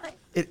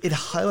 it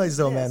highlights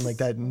though, man, like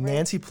that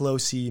Nancy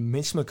Pelosi,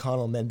 Mitch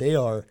McConnell, man, they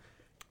are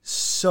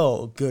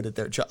so good at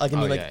their job. Like,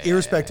 I mean,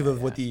 irrespective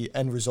of what the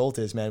end result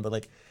is, man, but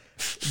like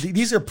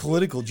these are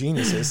political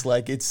geniuses.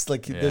 Like, it's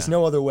like there's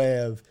no other way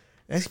of.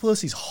 Nancy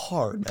Pelosi's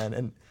hard, man,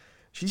 and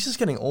she's just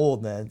getting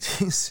old, man.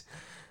 She's,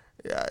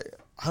 I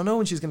don't know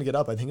when she's gonna get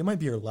up. I think it might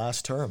be her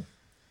last term.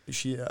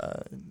 She.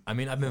 I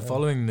mean, I've been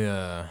following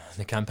the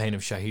campaign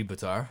of Shahid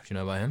Buttar. Do you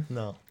know about him?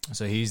 No.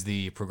 So he's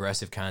the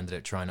progressive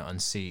candidate trying to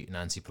unseat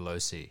Nancy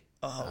Pelosi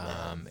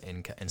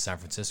in San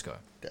Francisco.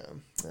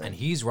 Damn. And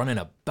he's running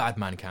a bad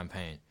man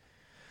campaign.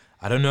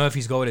 I don't know if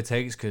he's got what it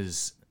takes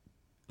because,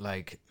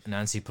 like,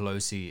 Nancy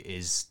Pelosi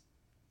is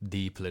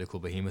the political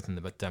behemoth in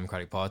the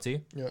Democratic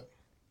Party. Yeah.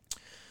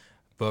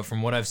 But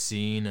from what I've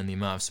seen and the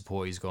amount of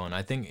support he's gotten,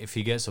 I think if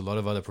he gets a lot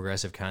of other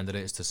progressive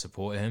candidates to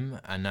support him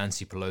and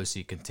Nancy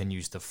Pelosi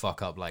continues to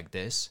fuck up like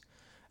this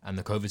and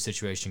the COVID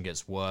situation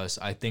gets worse,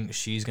 I think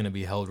she's going to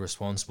be held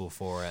responsible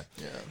for it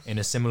in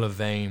a similar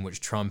vein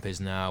which Trump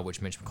is now,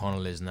 which Mitch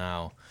McConnell is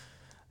now.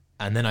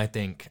 And then I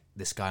think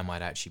this guy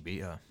might actually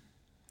beat her.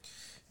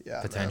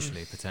 Yeah.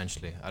 Potentially.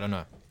 I don't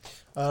know.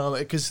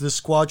 Because the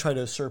squad tried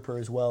to usurp her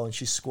as well, and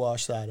she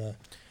squashed that in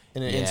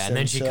an instant. And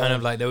then she kind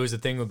of like, there was a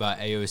thing about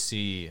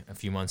AOC a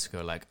few months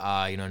ago, like,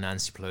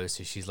 Nancy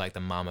Pelosi, she's like the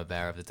mama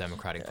bear of the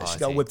Democratic Party. She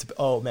got whipped.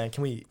 Oh, man,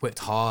 can we... Whipped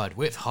hard.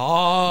 You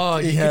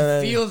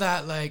can feel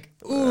that, like,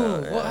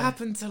 what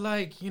happened to,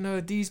 like,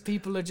 these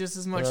people are just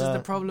as much as the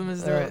problem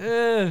as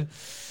they're...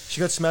 She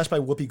got smashed by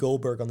Whoopi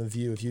Goldberg on The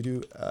View. If you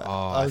do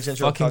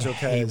Alexandria I fucking Ocasio-Cortez.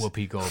 hate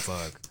Whoopi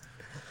Goldberg.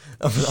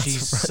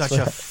 She's such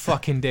a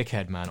fucking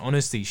dickhead, man.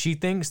 Honestly, she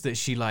thinks that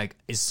she, like,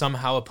 is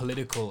somehow a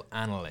political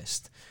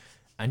analyst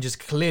and just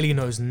clearly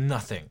knows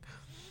nothing.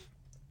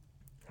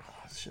 Oh,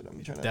 shit, let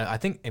me try to... I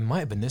think it might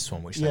have been this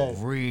one, which like,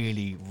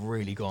 really,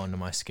 really got under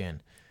my skin.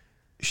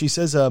 She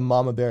says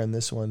Mama Bear in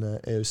this one,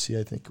 AOC,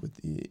 I think, with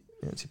the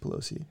Nancy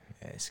Pelosi.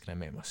 Yeah, it's going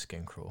to make my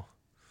skin crawl.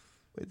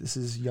 Wait, this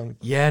is young...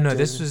 Yeah, no,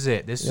 this was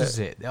it. This was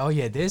it. Oh,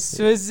 yeah, this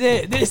was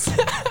it. This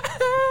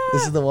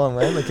is the one,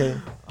 right? Okay.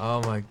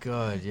 Oh, my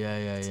God.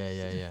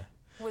 Yeah.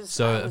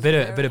 So a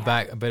bit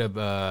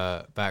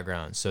of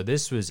background. So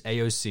this was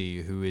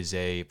AOC, who is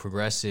a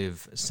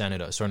progressive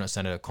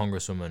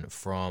congresswoman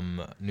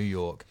from New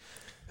York,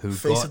 who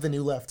Face of the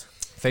New Left.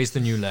 Face the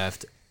New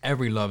Left.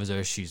 Everybody loves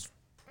her. She's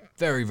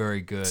very,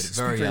 very good.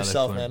 Very eloquent.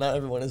 Yourself, man. Not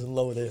everyone is in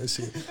love with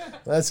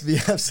AOC. Let's be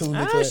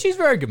absolutely clear. She's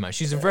very good, man.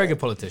 She's a very good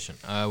politician,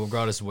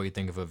 regardless of what you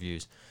think of her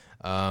views.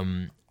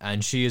 And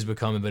she has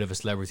become a bit of a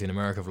celebrity in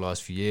America for the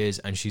last few years,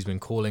 and she's been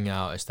calling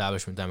out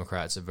establishment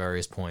Democrats at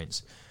various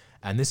points.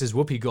 And this is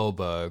Whoopi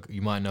Goldberg.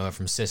 You might know her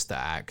from Sister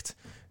Act,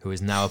 who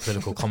is now a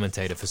political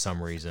commentator for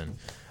some reason.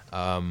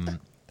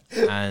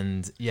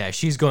 And yeah,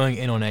 she's going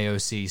in on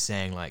AOC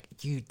saying like,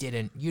 you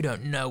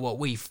don't know what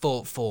we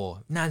fought for.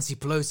 Nancy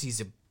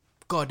Pelosi's a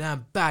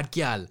goddamn bad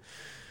gal.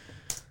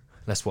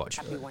 Let's watch.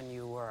 Happy when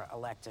you were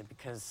elected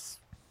because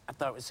I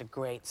thought it was a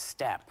great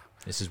step.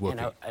 This is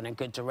Whoopi. In a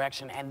good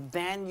direction. And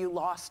then you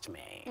lost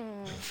me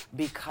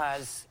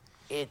because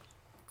it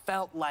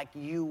felt like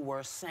you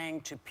were saying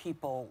to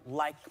people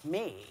like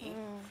me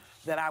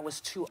that I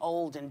was too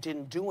old and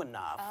didn't do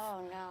enough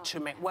to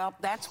make... Well,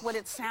 that's what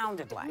it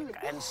sounded like.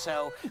 And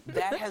so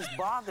that has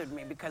bothered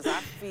me because I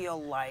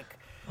feel like...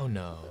 Oh,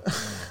 no.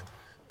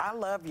 I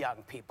love young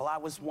people. I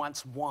was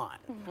once one.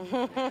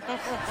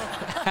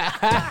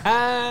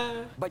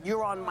 But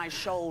you're on my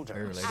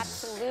shoulders.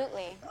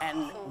 Absolutely.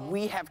 And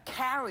we have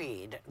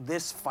carried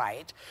this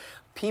fight.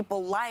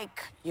 People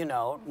like,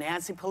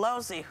 Nancy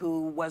Pelosi,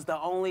 who was the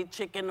only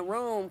chick in the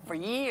room for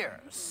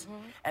years.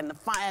 And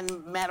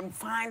Madam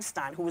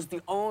Feinstein, who was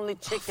the only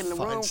chick in the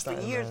room for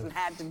years and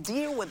had to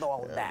deal with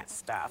all of that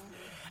stuff.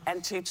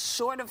 And to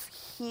sort of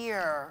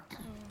hear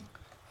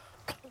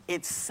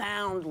it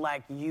sound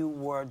like you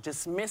were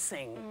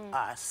dismissing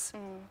us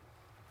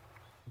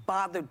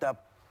bothered the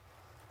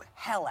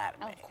hell out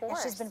of me. Of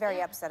course. And she's been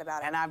very upset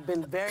about it. And I've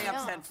been very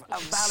upset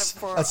about it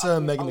for That's a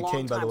Meghan long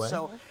McCain, time. by the way.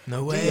 So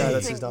no way. Do you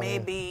that's think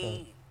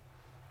maybe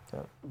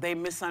they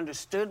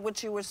misunderstood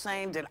what you were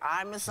saying? Did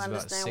I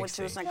misunderstand what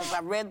you were saying? Because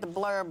I read the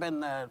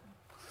blurb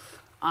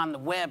on the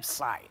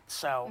website,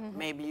 so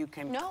maybe you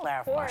can clarify.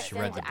 Of course. She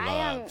read the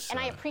blurb, and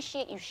I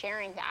appreciate you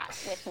sharing that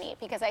with me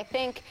because I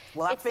think...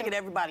 Well, I figured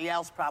everybody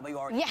else probably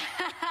already...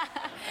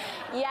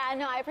 Yeah,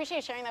 no, I appreciate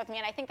you sharing that with me,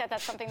 and I think that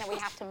that's something that we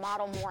have to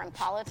model more in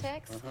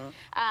politics.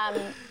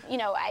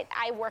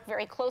 I work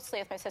very closely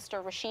with my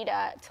sister,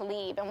 Rashida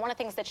Tlaib, and one of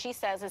the things that she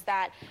says is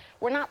that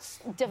we're not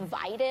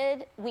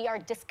divided, we are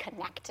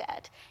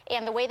disconnected.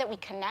 And the way that we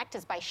connect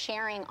is by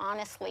sharing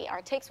honestly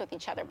our takes with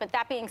each other. But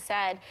that being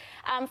said,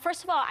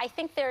 first of all, I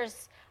think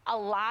there's a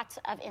lot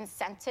of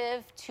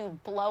incentive to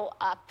blow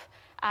up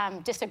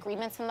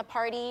disagreements in the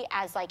party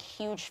as like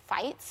huge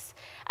fights,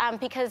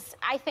 because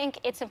I think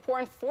it's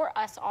important for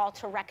us all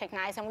to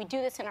recognize, and we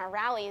do this in our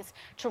rallies,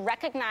 to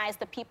recognize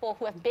the people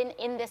who have been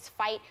in this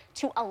fight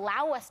to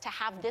allow us to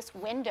have this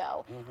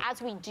window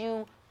as we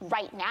do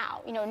right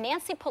now. You know,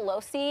 Nancy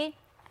Pelosi,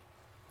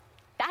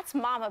 that's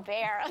Mama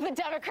Bear of the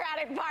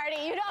Democratic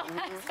Party. You know,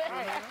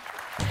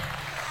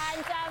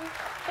 and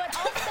but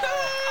also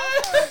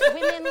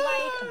women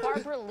like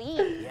Barbara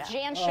Lee,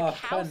 Jan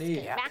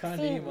Schakowsky,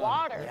 Maxine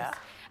Waters,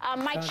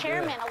 my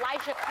chairman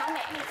Elijah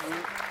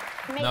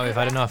Cummings. No, we've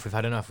had enough.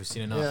 We've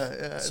seen enough.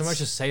 Yeah, so much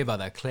to say about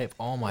that clip.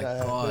 Oh my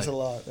god. There's a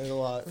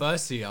lot.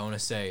 Firstly, I want to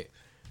say,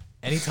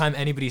 anytime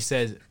anybody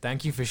says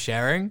thank you for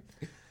sharing,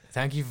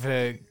 thank you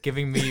for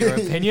giving me your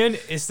opinion,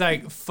 it's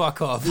like,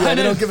 fuck off. Yeah,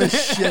 they don't give a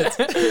shit.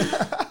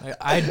 Like,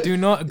 I do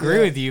not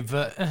agree with you,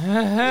 but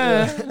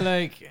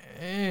like.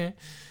 I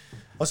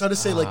was trying to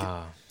say like,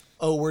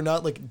 oh, we're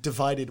not like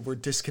divided, we're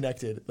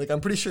disconnected. Like,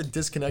 I'm pretty sure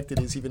disconnected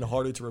is even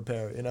harder to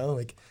repair, you know?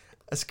 Like,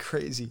 that's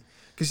crazy.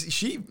 Because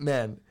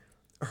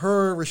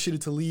her, Rashida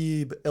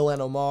Tlaib, Ilhan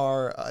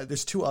Omar,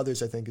 there's 2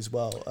 others, I think, as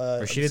well.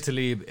 Rashida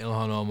Tlaib,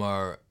 Ilhan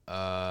Omar,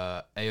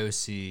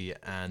 AOC,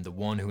 and the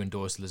one who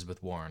endorsed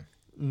Elizabeth Warren.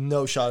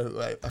 No shot.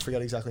 I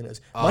forgot exactly what it is.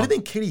 Might have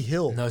been Kitty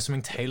Hill. No,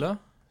 something Taylor?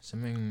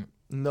 Something...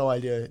 No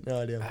idea.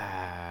 No.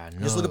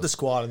 Just look up the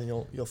squad and then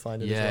you'll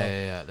find it as well.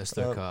 Yeah. Let's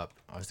look up.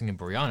 I was thinking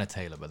Breonna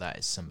Taylor, but that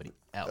is somebody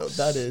else.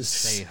 That is...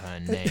 Say her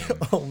name.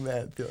 Oh,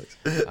 man, Felix.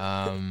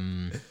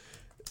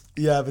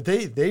 Yeah, but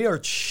they are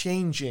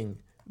changing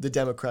the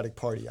Democratic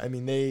Party. I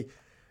mean, they...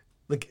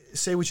 Like,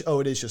 say which... Oh,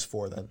 it is just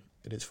 4 then.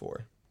 It is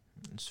 4.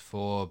 It's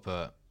 4,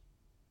 but...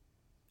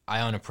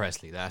 Ayanna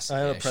Pressley,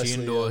 Pressley, she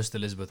endorsed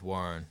Elizabeth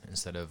Warren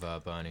instead of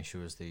Bernie. She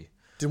was the...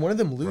 Did one of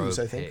them lose,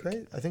 I pick. think,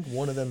 right? I think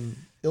one of them...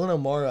 Ilhan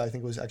Omar, I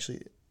think, was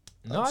actually...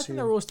 No, I think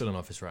they're all still in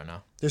office right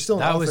now. They're still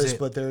in office,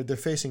 but they're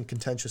facing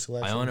contentious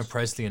elections. Ayanna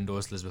Pressley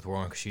endorsed Elizabeth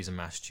Warren because she's in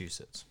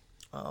Massachusetts.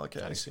 Oh,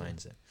 okay. That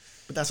explains it.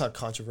 But that's not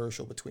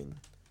controversial between...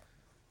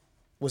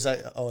 Was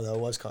that... Oh, that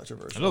was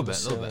controversial. A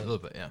little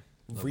bit, yeah.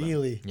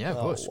 Really? Bit. Yeah, of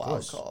course.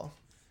 Wild call.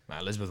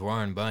 Man, Elizabeth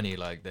Warren and Bernie,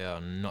 like, they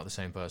are not the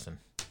same person.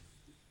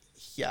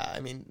 Yeah, I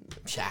mean...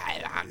 It's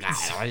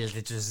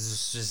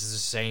just the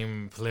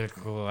same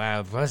political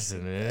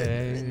person.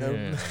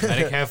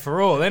 Medicare for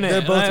all, isn't it?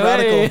 They're both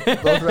radical.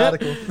 Both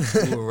radical.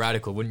 Ooh,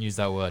 radical, wouldn't use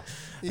that word.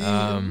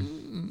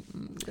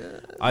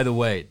 Either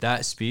way,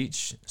 that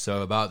speech,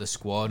 so about the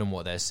squad and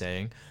what they're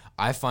saying,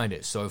 I find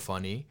it so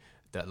funny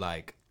that,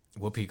 like,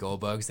 Whoopi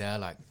Goldberg's there,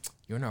 like,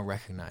 you're not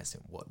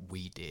recognizing what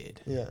we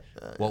did.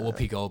 What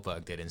Whoopi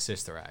Goldberg did in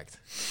Sister Act.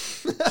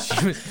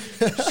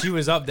 She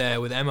was up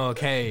there with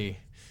MLK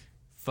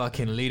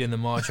fucking leading the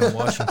march on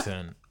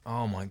Washington.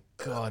 Oh my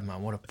god,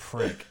 man, what a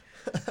prick.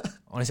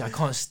 Honestly, I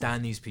can't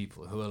stand these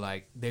people who are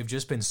like, they've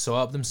just been so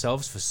up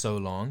themselves for so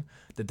long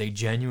that they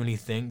genuinely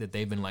think that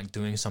they've been like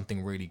doing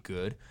something really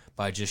good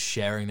by just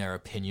sharing their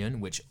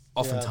opinion, which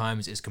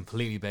oftentimes is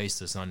completely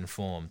baseless and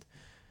uninformed.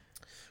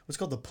 What's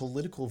called the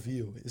political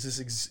view? Is this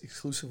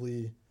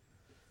exclusively...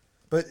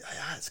 But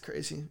it's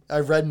crazy. I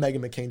read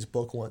Meghan McCain's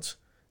book once.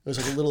 It was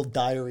like a little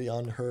diary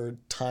on her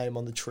time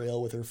on the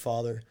trail with her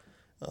father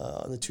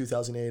on the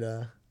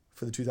 2008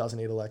 for the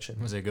 2008 election.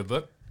 Was it a good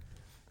book?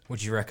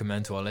 Would you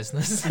recommend to our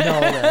listeners? No,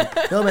 man.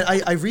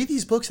 I read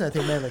these books and I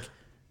think, man, like,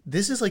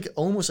 this is like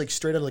almost like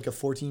straight out of like a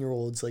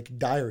 14-year-old's like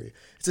diary.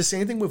 It's the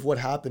same thing with what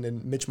happened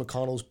in Mitch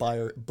McConnell's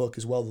book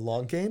as well, The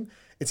Long Game.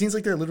 It seems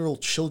like they're literal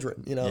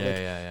children, you know?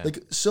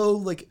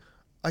 Like,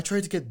 I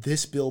tried to get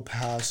this bill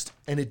passed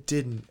and it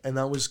didn't, and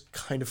that was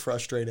kind of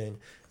frustrating.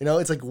 You know,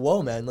 it's like,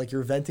 whoa, man, like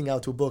you're venting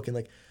out to a book and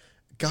like,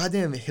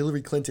 goddamn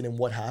Hillary Clinton and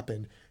what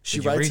happened.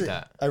 Did you read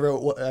that? I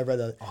read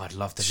that. Oh, I'd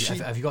love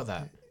to. Have you got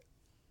that?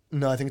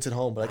 No, I think it's at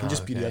home, but I can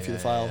just PDF you the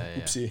file.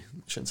 Yeah. Oopsie,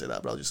 shouldn't say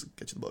that, but I'll just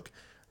get you the book.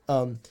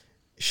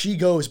 She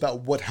goes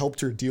about what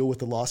helped her deal with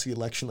the loss of the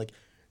election, like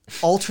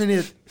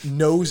alternate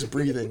nose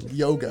breathing,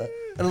 yoga.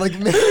 And I'm like,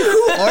 man,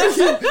 who are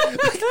you?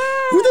 Like,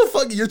 who the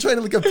fuck? You're trying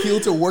to like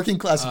appeal to working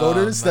class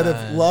voters that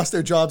have lost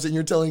their jobs, and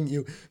you're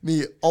telling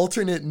me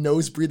alternate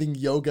nose breathing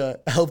yoga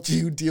helped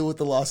you deal with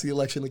the loss of the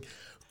election. Like,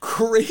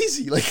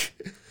 crazy. Like,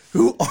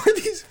 who are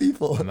these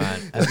people? Man,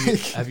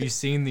 have you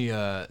seen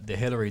the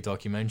Hillary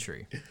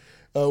documentary?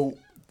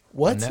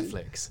 What? On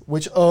Netflix.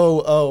 Which?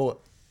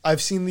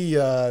 I've seen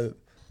the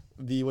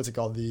what's it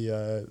called?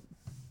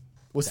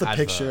 What's the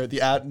picture?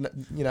 The ad,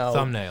 you know,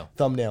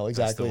 thumbnail,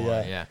 exactly.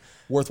 Yeah.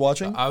 Worth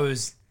watching. I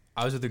was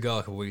with a girl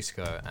a couple weeks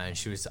ago, and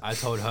I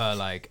told her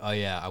like, oh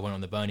yeah, I went on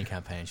the Bernie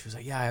campaign. She was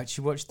like, yeah, I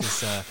actually watched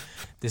this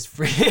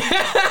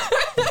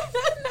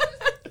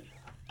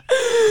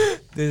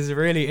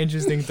really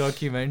interesting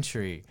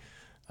documentary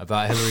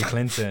about Hillary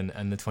Clinton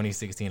and the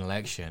 2016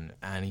 election,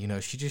 and you know,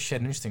 she just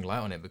shed an interesting light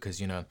on it because,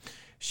 you know,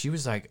 she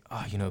was like,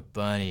 oh, you know,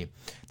 Bernie,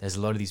 there's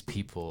a lot of these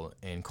people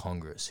in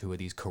Congress who are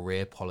these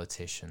career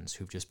politicians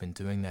who've just been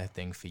doing their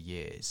thing for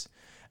years.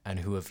 and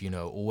who have,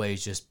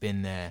 always just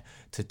been there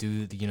to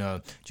do,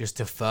 just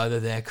to further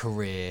their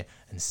career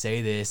and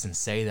say this and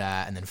say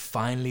that. And then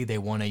finally they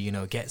want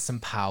to, get some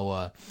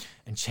power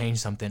and change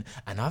something.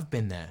 And I've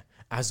been there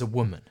as a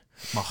woman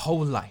my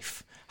whole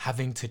life,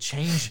 having to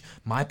change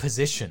my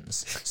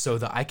positions so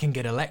that I can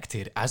get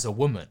elected as a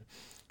woman.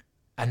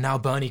 And now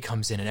Bernie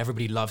comes in and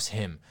everybody loves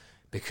him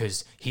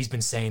because he's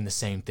been saying the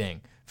same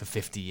thing for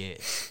 50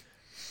 years.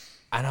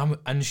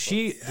 And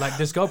she, like,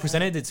 this girl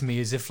presented it to me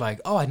as if like,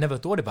 oh, I'd never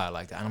thought about it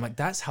like that. And I'm like,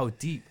 that's how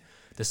deep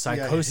the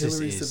psychosis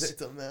Hillary's is the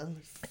victim, man.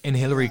 in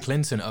Hillary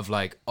Clinton of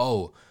like,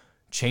 oh,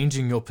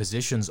 changing your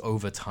positions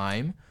over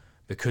time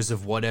because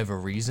of whatever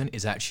reason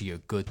is actually a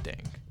good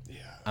thing. Yeah.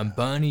 And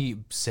Bernie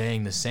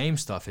saying the same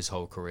stuff his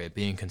whole career,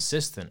 being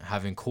consistent,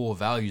 having core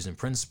values and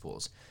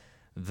principles,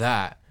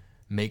 that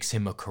makes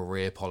him a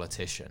career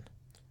politician.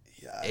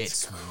 Yeah,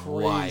 it's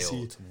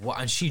crazy. wild.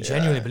 And she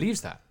genuinely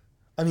believes that.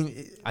 I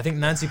mean, I think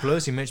Nancy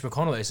Pelosi, Mitch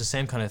McConnell, it's the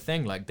same kind of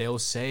thing. Like, they'll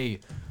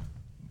say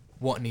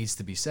what needs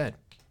to be said,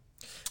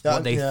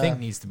 what they think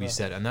needs to be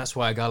said. And that's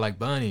why a guy like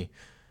Bernie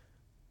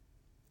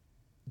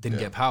didn't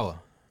get power.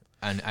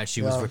 And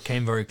actually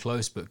came very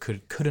close, but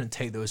couldn't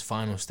take those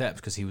final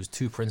steps because he was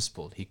too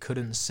principled. He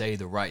couldn't say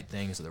the right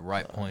things at the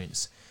right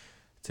points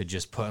to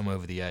just put him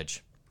over the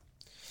edge.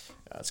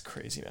 That's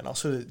crazy, man.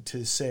 Also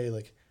to say,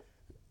 like,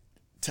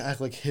 to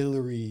act like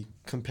Hillary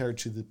compared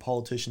to the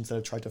politicians that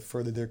have tried to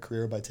further their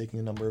career by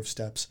taking a number of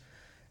steps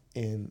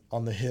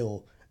on the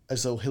Hill,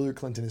 as though Hillary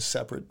Clinton is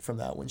separate from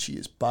that when she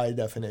is, by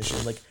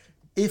definition, like,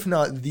 if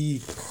not the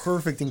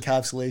perfect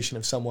encapsulation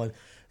of someone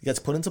who gets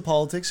put into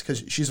politics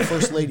because she's a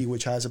first lady,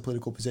 which has a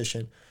political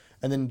position,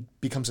 and then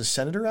becomes a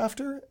senator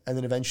after, and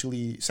then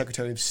eventually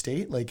Secretary of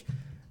State. Like,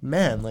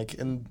 man, like,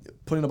 and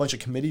put in a bunch of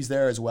committees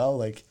there as well.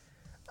 Like,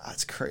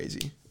 that's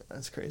crazy.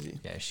 That's crazy.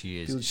 Yeah,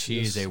 she is.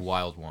 She is a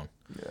wild one.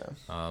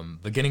 Yeah.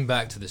 But getting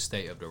back to the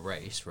state of the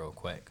race real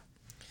quick,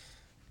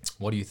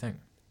 what do you think?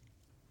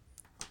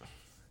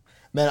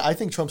 Man, I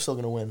think Trump's still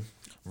going to win.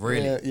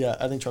 Really? Yeah,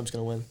 I think Trump's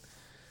going to win.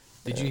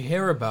 Did you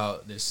hear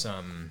about this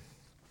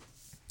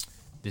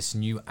this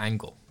new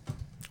angle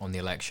on the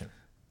election?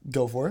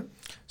 Go for it.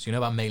 So you know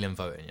about mail-in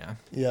voting, yeah?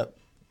 Yep.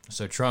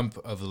 So Trump,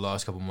 over the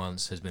last couple of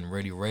months, has been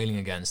really railing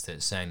against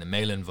it, saying the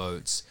mail-in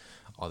votes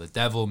are the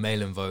devil,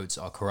 mail-in votes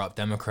are corrupt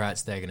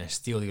Democrats, they're going to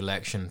steal the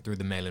election through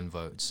the mail-in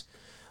votes.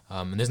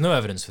 And there's no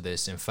evidence for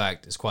this. In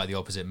fact, it's quite the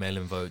opposite.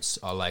 Mail-in votes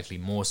are likely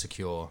more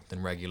secure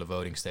than regular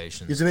voting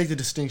stations. You have to make the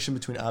distinction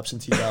between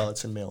absentee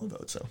ballots and mail-in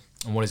votes, though.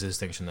 And what is the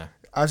distinction there?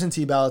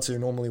 Absentee ballots are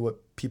normally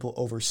what people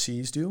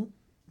overseas do,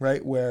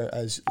 right?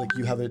 Whereas, like,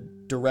 you have a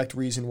direct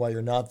reason why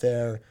you're not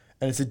there,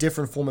 and it's a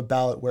different form of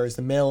ballot, whereas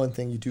the mail-in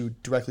thing you do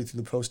directly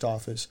through the post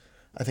office,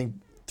 I think,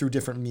 through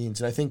different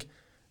means. And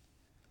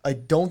I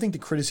don't think the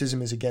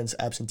criticism is against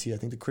absentee. I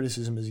think the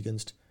criticism is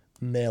against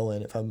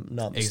mail-in, if I'm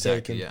not mistaken.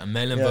 Exactly, yeah. And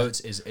mail-in votes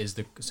is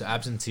so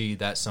absentee,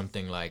 that's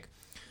something like,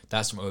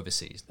 that's from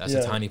overseas. That's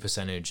a tiny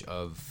percentage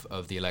of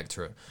the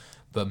electorate.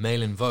 But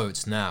mail-in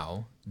votes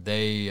now,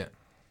 they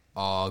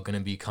are going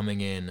to be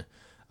coming in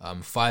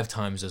 5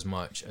 times as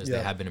much as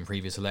they have been in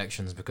previous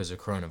elections because of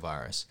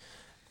coronavirus.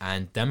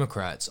 And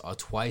Democrats are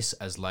twice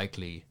as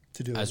likely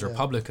as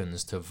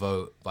Republicans to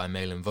vote by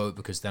mail-in vote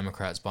because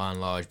Democrats, by and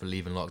large,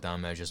 believe in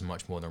lockdown measures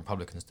much more than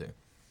Republicans do.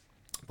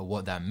 But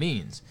what that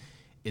means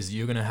is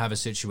you're going to have a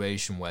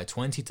situation where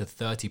 20 to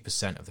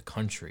 30% of the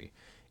country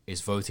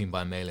is voting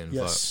by mail-in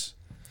vote.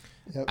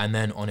 Yep. And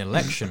then on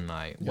election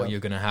night, what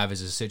you're going to have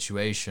is a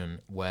situation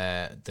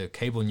where the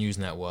cable news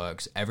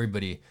networks,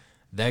 everybody,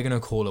 they're going to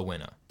call a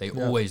winner. They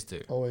always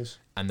do. Always.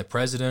 And the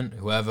president,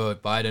 whoever,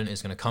 Biden,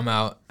 is going to come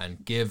out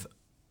and give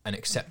an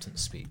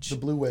acceptance speech. The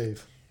blue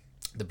wave.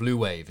 The blue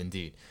wave,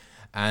 indeed.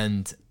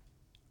 And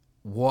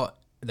what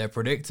they're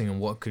predicting and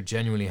what could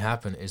genuinely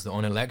happen is that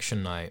on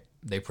election night,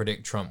 they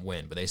predict Trump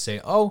win. But they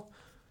say, oh,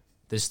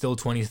 there's still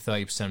 20 to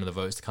 30% of the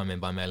votes to come in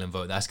by mail-in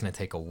vote. That's going to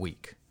take a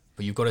week.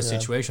 But you've got a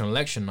situation on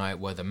election night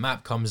where the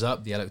map comes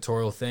up, the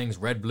electoral things,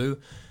 red, blue,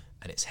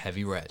 and it's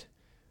heavy red.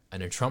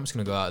 And then Trump's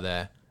going to go out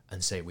there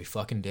and say, we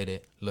fucking did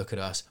it. Look at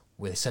us.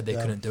 We said they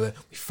couldn't do it.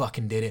 We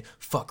fucking did it.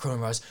 Fuck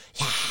coronavirus.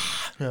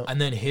 Yeah.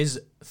 And then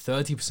his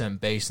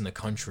 30% base in the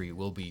country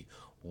will be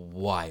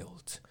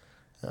wild.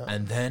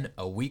 And then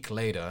a week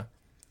later,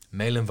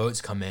 mail-in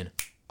votes come in.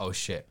 Oh,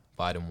 shit.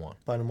 Biden won.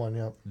 Biden won,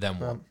 yeah. Then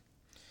won.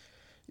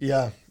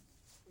 Yeah.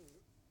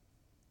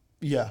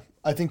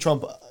 I think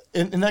Trump,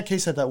 in that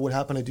case that would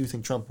happen, I do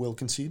think Trump will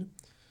concede.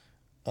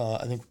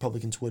 I think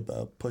Republicans would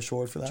push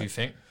forward for that. Do you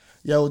think?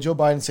 Yeah, well, Joe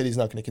Biden said he's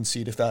not going to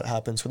concede if that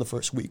happens for the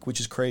first week, which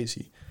is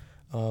crazy.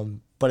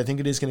 But I think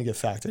it is going to get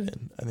factored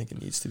in. I think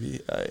it needs to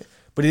be.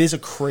 But it is a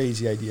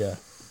crazy idea.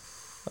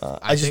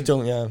 I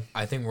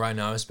think right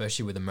now,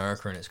 especially with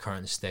America in its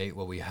current state,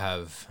 where we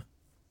have,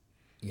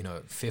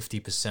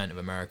 50% of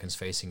Americans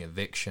facing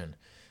eviction,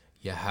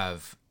 you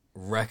have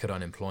record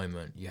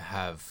unemployment, you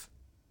have,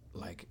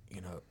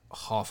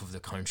 half of the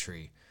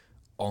country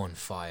on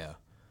fire.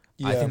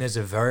 Yeah. I think there's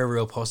a very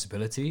real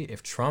possibility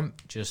if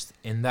Trump just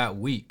in that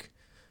week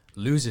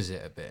loses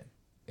it a bit,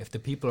 if the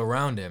people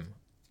around him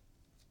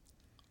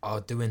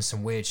are doing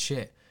some weird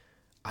shit,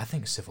 I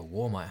think civil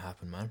war might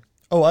happen, man.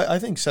 Oh, I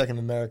think Second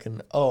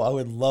American. Oh, I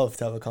would love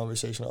to have a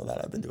conversation on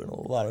that. I've been doing a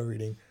lot of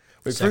reading.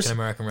 Wait, Second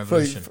American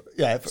Revolution.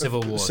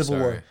 Civil War. Civil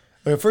War.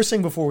 Wait, first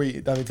thing before we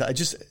dive into, I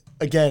just,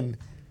 again,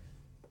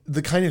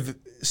 the kind of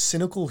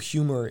cynical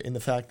humor in the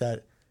fact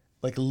that,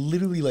 like,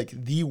 literally, like,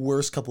 the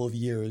worst couple of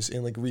years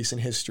in, like,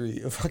 recent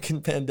history, a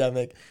fucking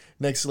pandemic,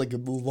 next to, like, the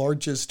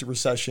largest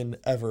recession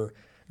ever,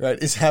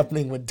 right, is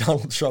happening when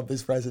Donald Trump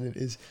is president,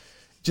 is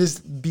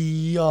just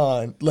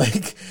beyond,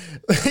 like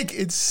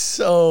it's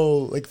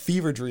so, like,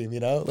 fever dream, you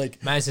know?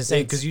 Like, man, it's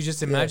insane, because you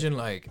just imagine,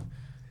 like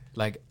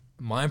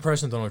my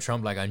impression of Donald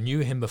Trump, like, I knew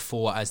him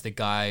before as the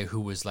guy who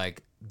was,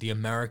 like, the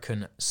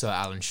American Sir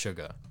Alan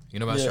Sugar. You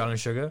know about Sir Alan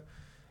Sugar?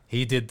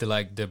 He did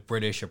the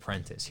British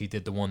Apprentice. He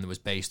did the one that was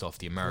based off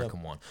the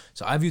American one.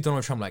 So I viewed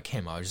Donald Trump like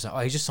him. I was just like, oh,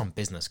 he's just some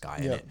business guy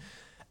in it.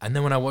 And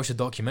then when I watched a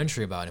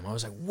documentary about him, I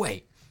was like,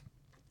 wait,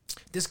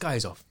 this guy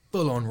is a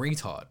full-on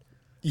retard.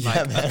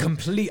 Yeah, like, a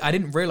complete. I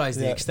didn't realize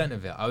the extent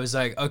of it. I was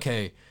like,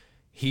 okay,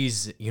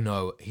 he's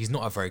not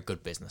a very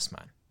good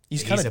businessman.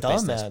 He's kind of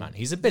dumb, man.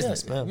 He's a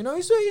businessman. You know,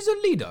 he's a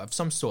leader of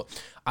some sort.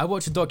 I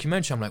watched a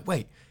documentary. I'm like,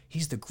 wait,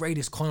 he's the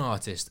greatest con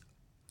artist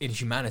in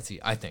humanity,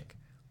 I think.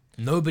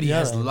 Nobody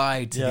has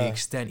lied to the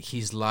extent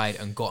he's lied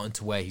and gotten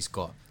to where he's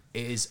got.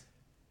 It is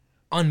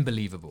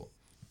unbelievable.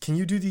 Can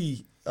you do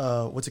the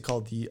what's it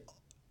called?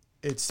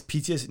 It's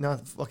PTS.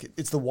 Not fuck it.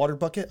 It's the water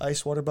bucket,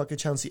 ice water bucket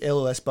challenge, the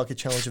LOS bucket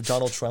challenge of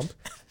Donald Trump.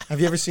 Have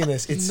you ever seen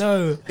this? It's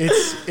no.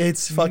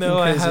 It's fucking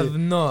no, crazy. I have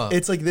not.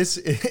 It's like this.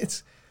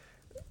 It's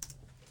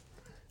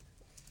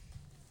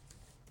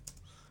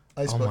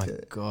ice bucket. Oh my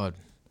god.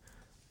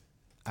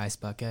 Ice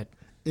bucket.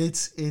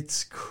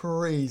 It's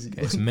crazy.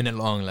 Okay, it's a minute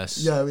long.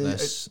 Let's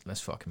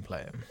fucking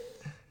play it.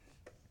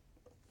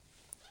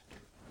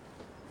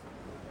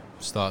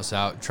 Starts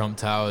out Trump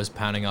Towers,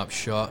 panning up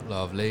shot,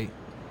 lovely.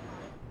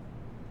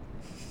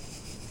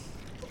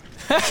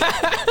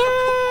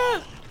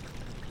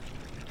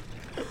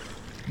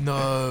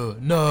 No.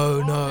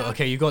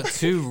 Okay, you got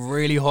two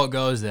really hot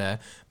girls there.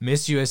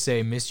 Miss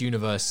USA, Miss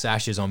Universe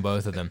sashes on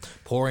both of them,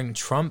 pouring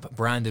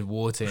Trump-branded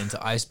water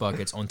into ice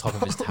buckets on top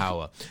of his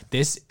tower.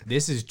 This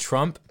is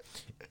Trump,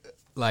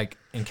 like,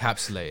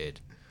 encapsulated.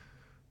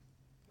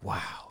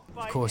 Wow.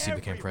 Of course he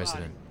became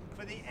president.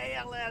 For the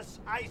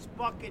ALS Ice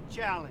Bucket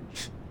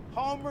Challenge.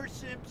 Homer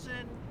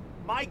Simpson,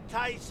 Mike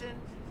Tyson,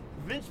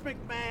 Vince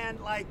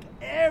McMahon, like,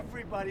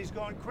 everybody's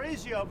going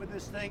crazy over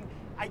this thing.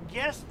 I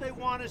guess they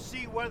want to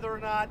see whether or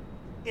not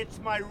it's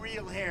my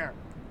real hair,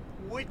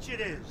 which it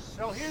is.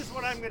 So here's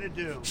what I'm going to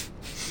do.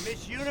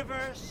 Miss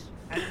Universe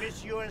and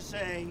Miss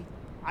USA,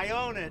 I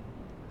own it.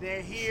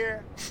 They're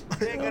here.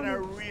 They're going to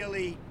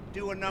really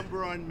do a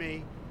number on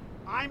me.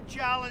 I'm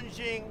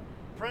challenging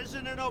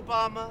President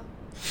Obama,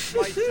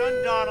 my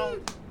son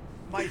Donald,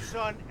 my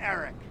son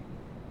Eric.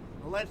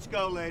 Let's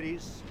go,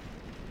 ladies.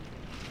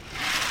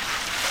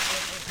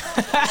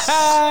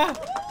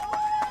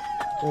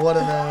 What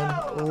a man.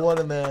 What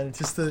a man.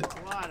 Just the...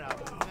 What a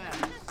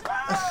mess.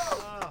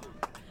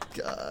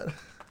 God.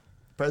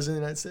 President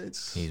of the United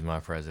States. He's my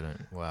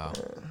president. Wow.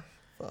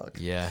 Fuck.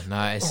 Yeah,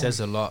 nah, it says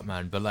a lot,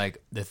 man. But,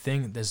 like, the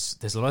thing, there's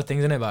a lot of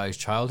things in it about his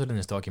childhood in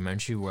this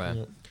documentary where...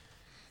 Yeah.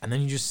 And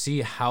then you just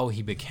see how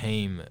he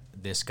became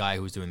this guy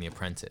who was doing The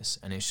Apprentice.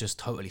 And it's just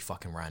totally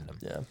fucking random.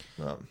 Yeah.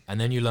 And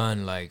then you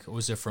learn, like,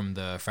 also from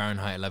the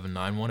Fahrenheit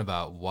 11/9 one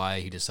about why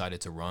he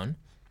decided to run.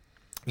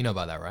 You know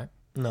about that, right?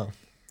 No.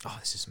 Oh,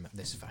 this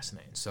is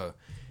fascinating. So,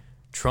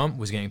 Trump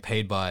was getting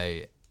paid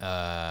by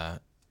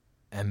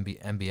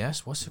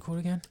MBS. What's it called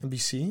again?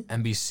 NBC?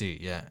 NBC,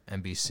 yeah,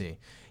 NBC.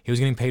 He was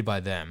getting paid by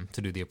them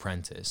to do The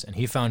Apprentice. And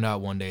he found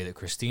out one day that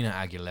Christina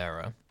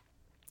Aguilera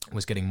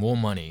was getting more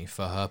money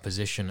for her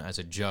position as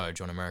a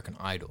judge on American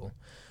Idol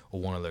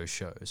or one of those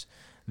shows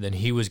than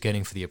he was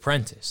getting for The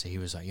Apprentice. So he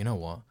was like, you know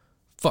what?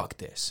 Fuck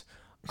this.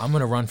 I'm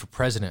going to run for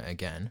president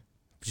again.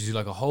 Just do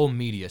like a whole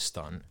media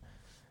stunt.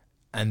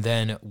 And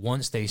then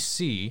once they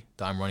see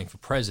that I'm running for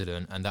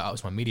president and that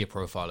ups my media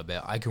profile a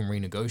bit, I can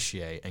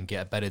renegotiate and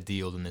get a better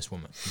deal than this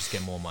woman. Just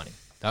get more money.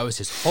 That was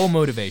his whole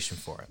motivation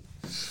for it.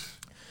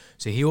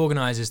 So he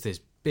organizes this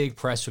big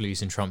press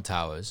release in Trump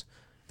Towers,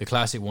 the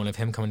classic one of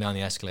him coming down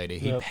the escalator.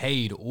 He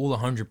paid all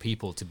 100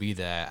 people to be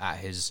there at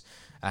his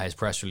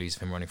press release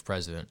of him running for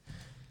president.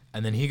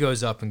 And then he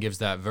goes up and gives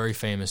that very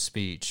famous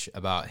speech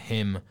about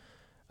him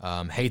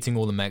hating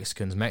all the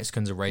Mexicans.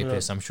 Mexicans are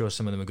rapists. I'm sure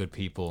some of them are good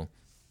people.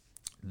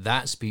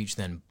 That speech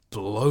then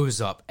blows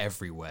up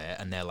everywhere,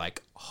 and they're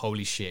like,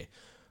 holy shit,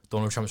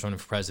 Donald Trump's running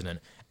for president,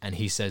 and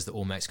he says that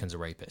all Mexicans are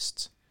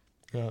rapists.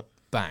 Yeah.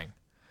 Bang.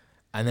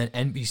 And then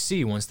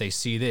NBC, once they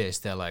see this,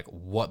 they're like,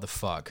 what the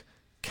fuck?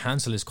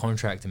 Cancel his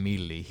contract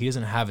immediately. He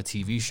doesn't have a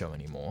TV show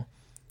anymore.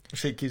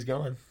 Shit keeps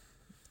going.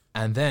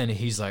 And then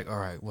he's like, all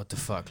right, what the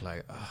fuck?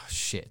 Like, oh,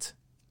 shit.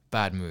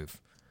 Bad move.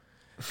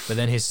 But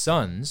then his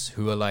sons,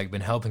 who are like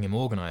been helping him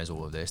organize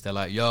all of this, they're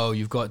like, yo,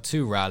 you've got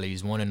 2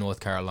 rallies, one in North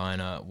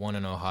Carolina, one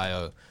in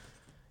Ohio.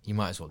 you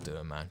might as well do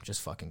it, man.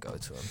 Just fucking go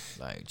to them.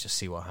 Like, just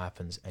see what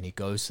happens. And he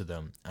goes to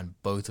them, and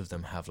both of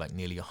them have like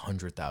nearly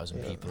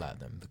 100,000 people at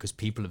them, because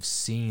people have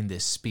seen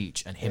this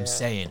speech and him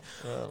saying,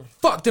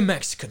 fuck the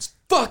Mexicans,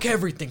 fuck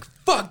everything,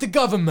 fuck the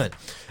government.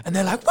 And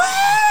they're like, woo!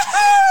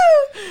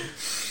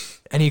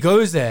 And he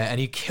goes there and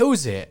he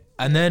kills it.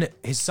 And then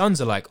his sons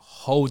are like,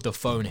 hold the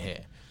phone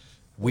here.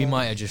 We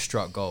might have just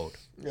struck gold.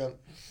 Yeah.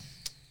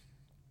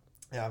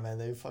 Yeah, man,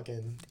 they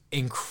fucking...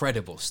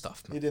 Incredible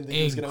stuff, man. He didn't think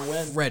he was going to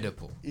win.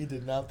 Incredible. He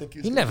did not think he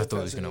was He going to win. never thought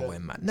he was going to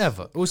win, man.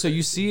 Never. Also,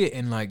 you see it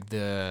in like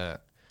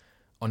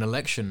on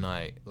election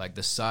night, like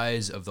the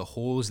size of the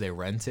halls they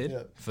rented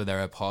for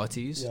their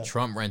parties. Yeah.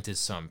 Trump rented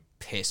some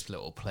piss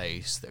little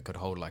place that could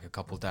hold like a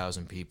couple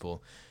thousand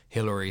people.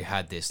 Hillary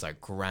had this like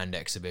grand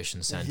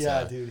exhibition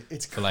center dude,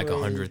 it's for like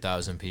crazy.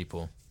 100,000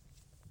 people.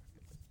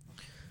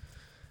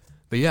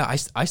 But yeah,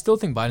 I still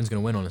think Biden's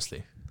going to win,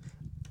 honestly.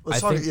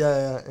 Let's talk.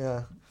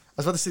 Yeah. I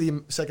was about to say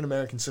the Second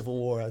American Civil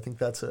War. I think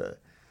that's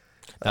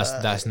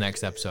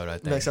next episode, I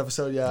think. Next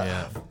episode,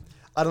 yeah.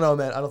 I don't know,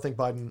 man. I don't think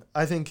Biden...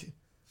 I think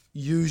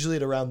usually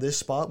at around this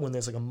spot, when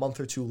there's like a month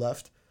or two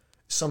left,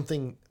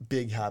 something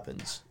big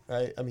happens,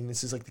 right? I mean,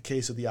 this is like the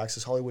case of the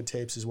Access Hollywood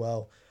tapes as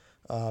well.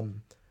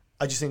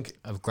 I just think...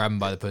 Of grab him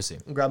by the pussy.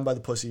 Grab him by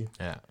the pussy.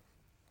 Yeah.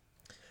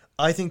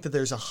 I think that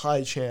there's a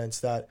high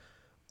chance that,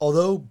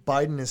 although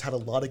Biden has had a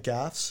lot of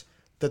gaffes,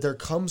 that there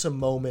comes a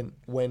moment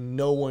when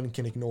no one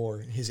can ignore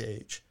his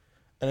age.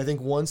 And I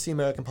think once the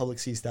American public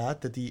sees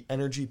that the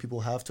energy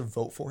people have to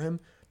vote for him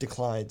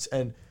declines.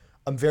 And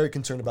I'm very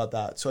concerned about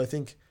that. So I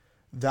think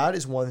that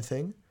is one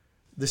thing.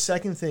 The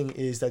second thing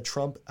is that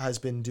Trump has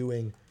been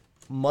doing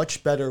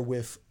much better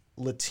with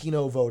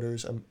Latino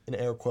voters, in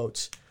air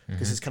quotes,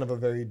 because it's kind of a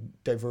very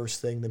diverse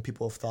thing than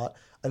people have thought.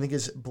 I think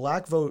his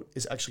black vote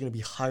is actually going to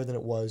be higher than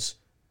it was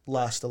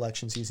last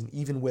election season,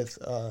 even with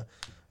the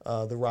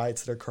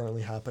riots that are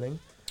currently happening.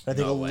 And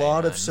I think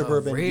lot of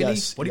suburban... Really?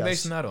 Yes, what are you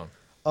basing that on?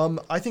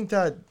 I think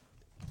that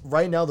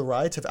right now the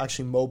riots have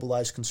actually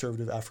mobilized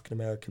conservative African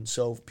Americans.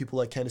 So people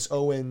like Candace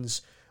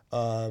Owens,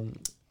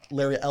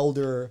 Larry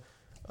Elder.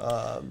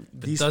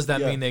 Does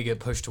that mean they get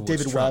pushed towards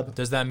David Trump? Webb.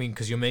 Does that mean,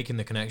 because you're making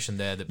the connection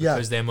there, that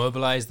because they're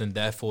mobilized, then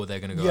therefore they're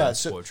going to go and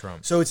support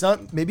Trump? So it's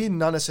not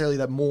necessarily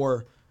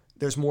that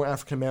there's more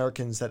African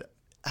Americans that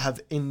have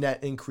in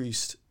net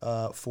increased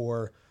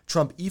for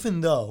Trump,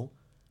 even though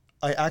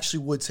I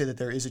actually would say that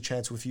there is a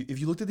chance if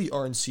you looked at the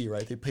RNC,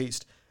 right, they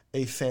paced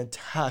a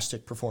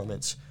fantastic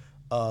performance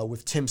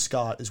with Tim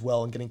Scott as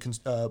well, and getting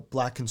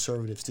black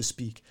conservatives to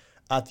speak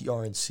at the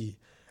RNC.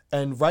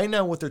 And right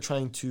now what they're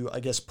trying to, I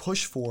guess,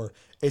 push for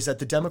is that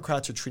the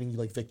Democrats are treating you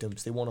like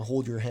victims. They want to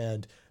hold your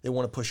hand. They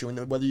want to push you.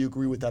 And whether you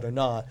agree with that or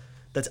not,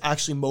 that's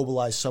actually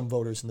mobilized some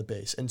voters in the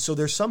base. And so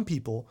there's some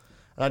people,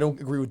 and I don't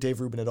agree with Dave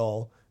Rubin at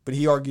all, but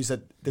he argues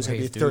that there's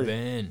going to be a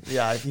 30.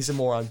 Yeah, he's a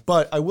moron.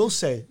 But I will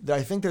say that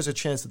I think there's a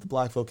chance that the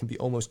black vote can be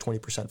almost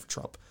 20% for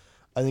Trump.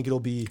 I think it'll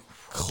be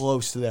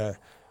close to there.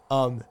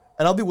 And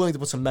I'll be willing to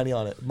put some money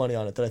on it,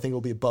 that I think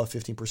it'll be above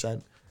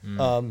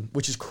 15%,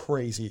 which is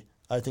crazy.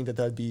 I think that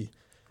would be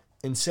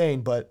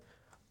insane. But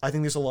I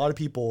think there's a lot of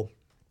people,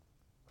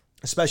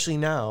 especially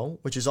now,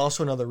 which is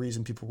also another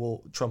reason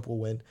Trump will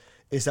win,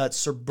 is that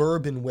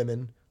suburban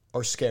women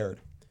are scared.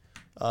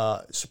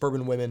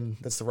 Suburban women,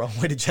 that's the wrong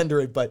way to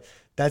gender it, but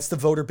that's the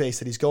voter base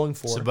that he's going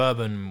for.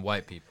 Suburban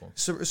white people.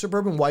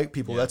 Suburban white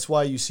people. Yeah. That's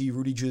why you see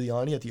Rudy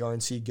Giuliani at the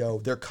RNC go,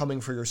 they're coming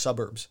for your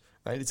suburbs,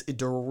 right? It's a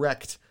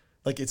direct,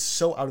 like it's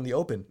so out in the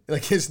open.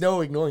 Like there's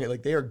no ignoring it.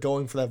 Like they are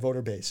going for that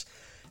voter base.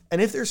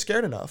 And if they're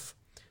scared enough,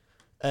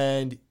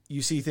 and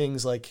you see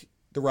things like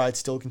the riots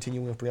still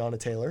continuing with Breonna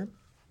Taylor,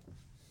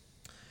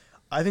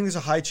 I think there's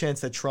a high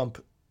chance that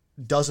Trump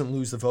doesn't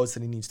lose the votes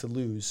that he needs to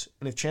lose.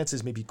 And if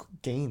chances, maybe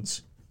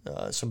gains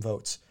some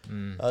votes.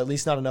 At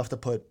least not enough to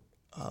put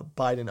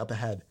Biden up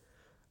ahead.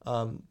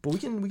 But we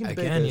can debate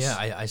again, this.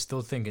 yeah, I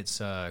still think it's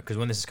because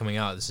when this is coming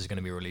out, this is going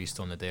to be released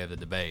on the day of the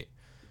debate.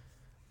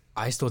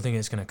 I still think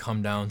it's going to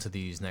come down to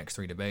these next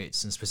three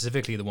debates, and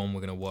specifically the one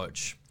we're going to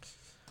watch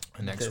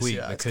next week,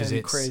 because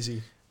it's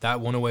crazy. That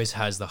one always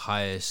has the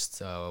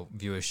highest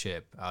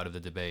viewership out of the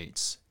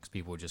debates, because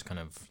people just kind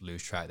of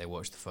lose track. They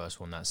watch the first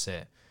one, that's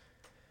it.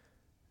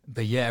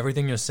 But yeah,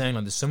 everything you're saying,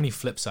 like there's so many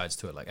flip sides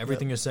to it. Like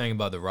everything you're saying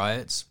about the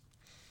riots,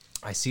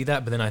 I see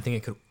that, but then I think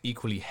it could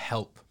equally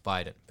help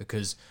Biden,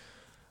 because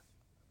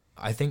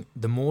I think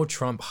the more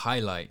Trump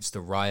highlights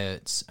the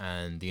riots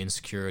and the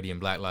insecurity and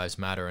Black Lives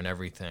Matter and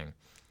everything,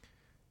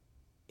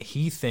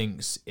 he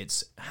thinks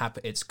it's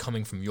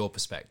coming from your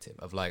perspective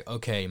of like,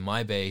 okay,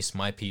 my base,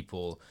 my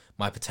people,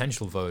 my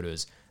potential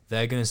voters,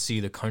 they're going to see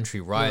the country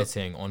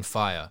rioting on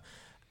fire,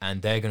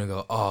 and they're going to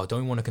go, oh,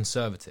 don't we want a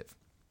conservative?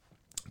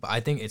 But I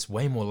think it's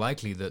way more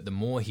likely that the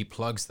more he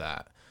plugs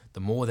that, the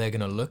more they're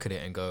going to look at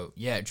it and go,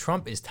 yeah,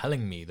 Trump is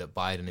telling me that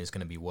Biden is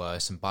going to be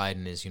worse and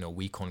Biden is,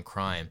 weak on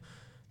crime,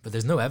 but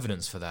there's no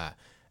evidence for that.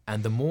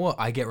 And the more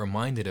I get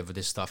reminded of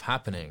this stuff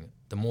happening,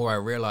 the more I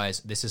realize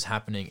this is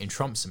happening in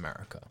Trump's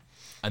America,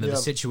 and that the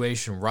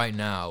situation right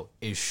now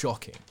is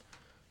shocking.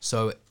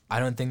 So I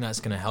don't think that's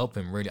going to help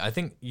him, really. I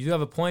think you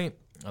have a point.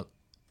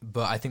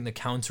 but I think the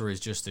counter is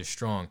just as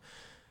strong.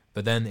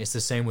 But then it's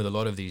the same with a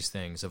lot of these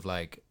things of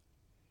like,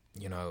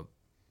 you know,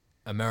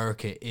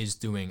 America is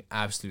doing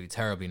absolutely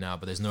terribly now,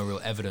 but there's no real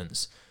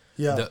evidence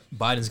that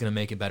Biden's going to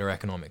make it better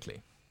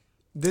economically.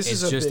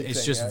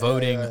 It's just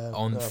voting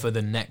for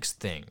the next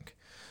thing.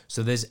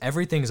 So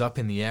everything's up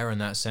in the air in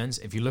that sense.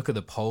 If you look at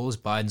the polls,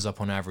 Biden's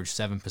up on average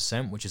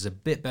 7%, which is a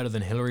bit better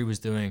than Hillary was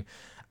doing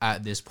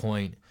at this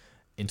point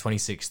in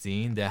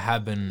 2016. There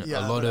have been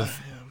a lot of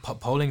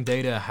polling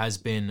data has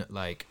been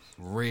like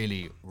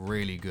really,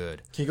 really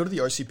good. Can you go to the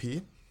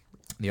RCP?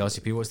 The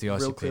RCP, what's the RCP?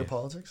 Real Clear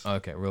Politics.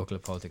 Okay, Real Clear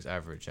Politics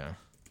average, yeah.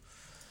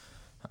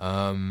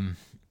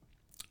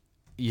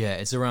 Yeah,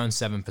 it's around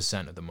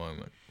 7% at the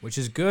moment, which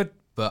is good,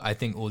 but I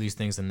think all these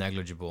things are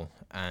negligible.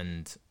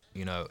 And,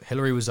 you know,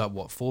 Hillary was up,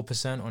 what,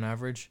 4% on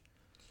average?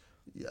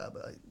 Yeah,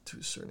 but to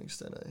a certain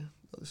extent,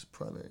 this is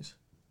primaries.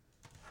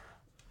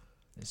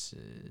 This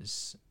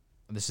is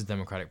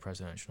Democratic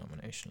presidential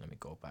nomination. Let me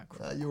go back.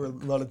 You were a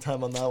lot of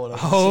time on that one.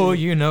 Oh,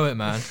 you know it,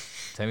 man.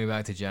 Take me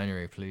back to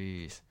January,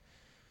 please.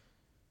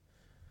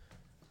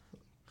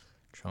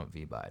 Trump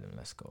v. Biden,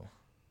 let's go.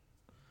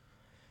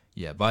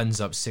 Yeah, Biden's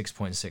up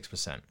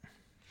 6.6%.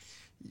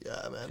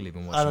 Yeah,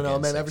 man. I don't know,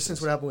 man. Ever since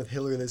what happened with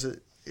Hillary, it's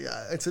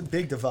a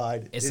big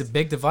divide. It's a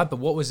big divide, but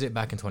what was it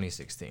back in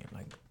 2016?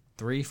 Like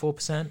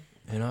 3-4%,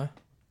 you know?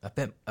 A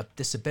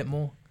bit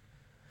more.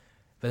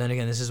 But then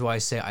again, this is why I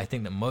say I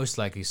think the most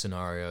likely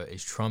scenario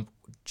is Trump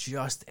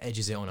just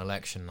edges it on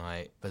election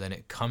night, but then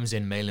it comes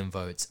in mail-in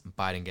votes,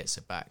 Biden gets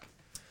it back.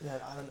 Yeah,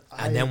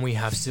 and then we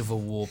have Civil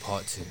War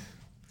Part 2.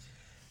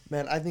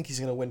 Man, I think he's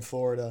going to win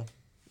Florida.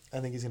 I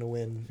think he's going to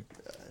win.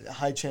 A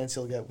high chance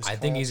he'll get Wisconsin. I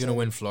think he's going to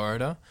win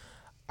Florida.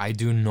 I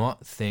do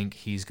not think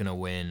he's going to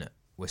win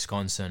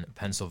Wisconsin,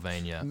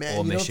 Pennsylvania,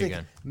 or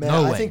Michigan.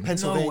 I think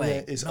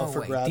Pennsylvania is up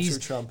for grabs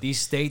for Trump. These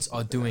states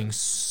are doing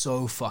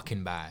so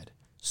fucking bad.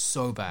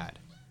 So bad.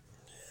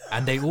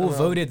 And they all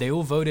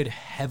voted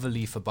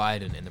heavily for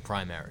Biden in the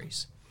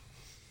primaries.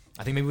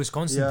 I think maybe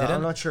Wisconsin didn't.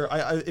 I'm not sure.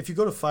 If you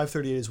go to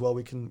 538 as well,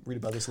 we can read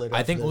about this later.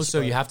 I think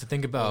also you have to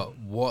think about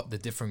what the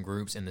different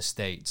groups in the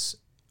states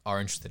are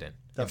interested in.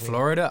 Definitely. In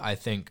Florida, I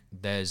think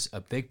there's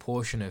a big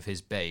portion of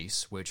his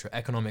base which are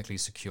economically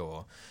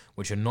secure,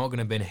 which are not going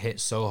to be hit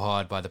so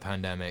hard by the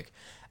pandemic,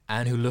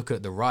 and who look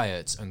at the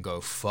riots and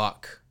go,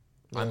 fuck,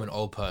 I'm an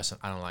old person,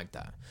 I don't like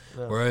that.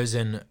 Yeah. Whereas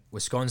in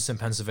Wisconsin,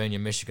 Pennsylvania,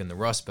 Michigan, the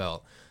Rust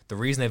Belt, the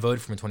reason they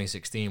voted for him in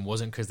 2016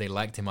 wasn't because they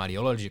liked him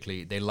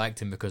ideologically. They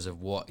liked him because of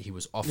what he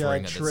was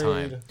offering at the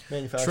time.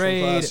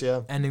 Manufacturing class,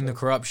 ending the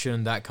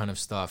corruption, that kind of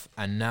stuff.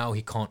 And now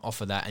he can't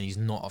offer that, and he's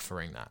not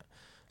offering that.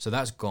 So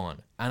that's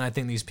gone. And I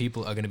think these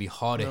people are going to be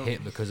harder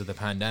hit because of the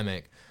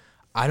pandemic.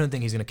 I don't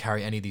think he's going to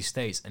carry any of these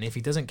states. And if he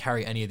doesn't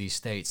carry any of these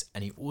states,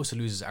 and he also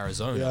loses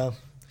Arizona...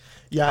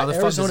 Yeah,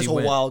 Arizona's a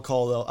wild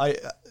call,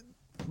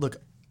 though.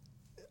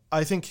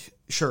 I think,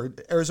 sure,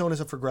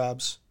 Arizona's up for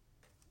grabs.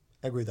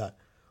 I agree with that.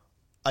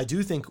 I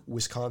do think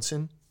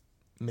Wisconsin,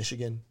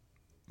 Michigan,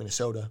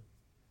 Minnesota,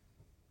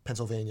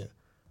 Pennsylvania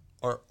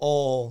are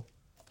all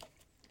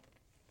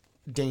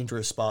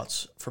dangerous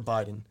spots for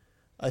Biden.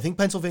 I think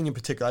Pennsylvania in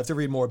particular, I have to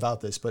read more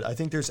about this, but I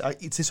think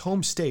it's his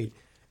home state,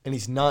 and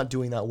he's not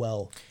doing that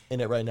well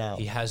in it right now.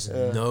 He has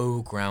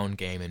no ground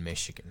game in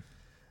Michigan.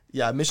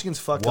 Yeah, Michigan's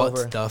fucked over.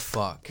 What the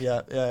fuck?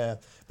 Yeah.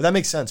 But that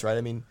makes sense, right?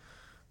 I mean...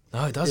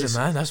 No, it doesn't,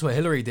 man. That's what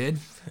Hillary did,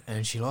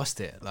 and she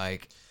lost it.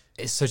 Like...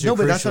 It's such a crucial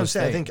but that's what I'm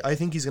state. saying. I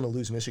think he's going to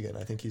lose Michigan.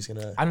 I think he's going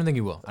to... I don't think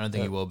he will.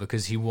 He will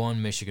because he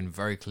won Michigan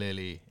very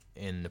clearly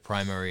in the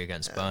primary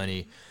against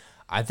Bernie.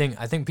 I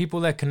think people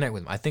there connect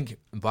with him. I think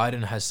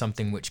Biden has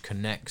something which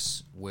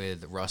connects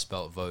with Rust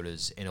Belt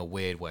voters in a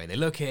weird way. They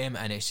look at him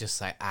and it's just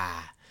like,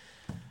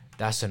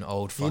 that's an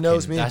old fucking... He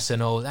knows me.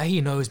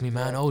 He knows me,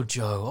 man. Old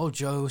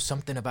Joe.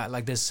 Something about,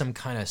 like, there's some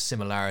kind of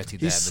similarity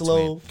there. He's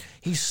slow.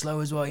 He's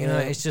slow as well. You know,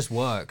 it just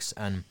works.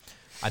 And...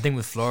 I think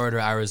with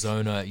Florida,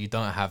 Arizona, you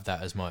don't have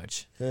that as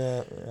much.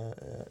 Yeah.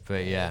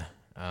 But yeah.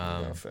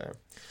 Fair.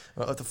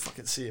 I'll have to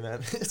fucking see, man.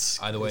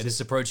 Either way, this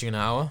is approaching an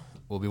hour.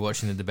 We'll be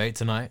watching the debate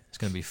tonight. It's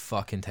going to be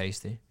fucking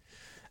tasty.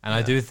 And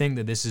I do think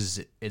that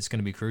it's going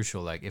to be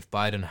crucial. Like, if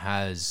Biden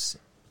has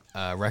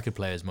a record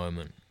players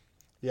moment.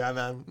 Yeah,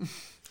 man.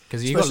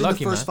 Because you got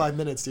lucky, the first 5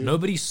 minutes, dude.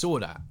 Nobody saw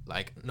that.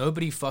 Like,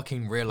 nobody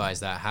fucking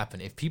realized that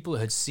happened. If people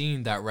had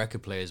seen that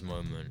record players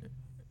moment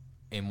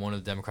in one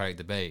of the Democratic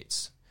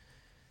debates...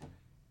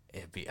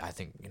 I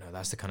think,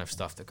 that's the kind of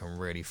stuff that can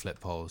really flip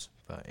polls.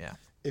 But yeah.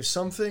 If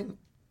something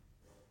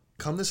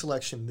come this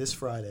election this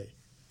Friday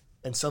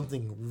and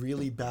something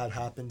really bad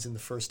happens in the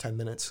first 10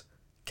 minutes,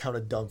 count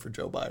it done for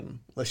Joe Biden.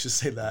 Let's just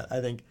say that.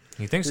 I think.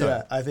 You think so?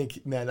 Yeah, I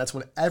think, man, that's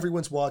when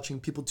everyone's watching.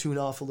 People tune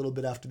off a little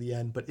bit after the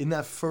end. But in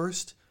that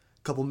first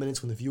couple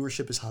minutes when the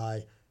viewership is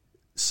high,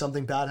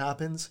 something bad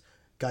happens,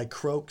 guy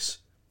croaks,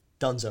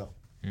 donezo.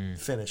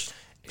 Finished.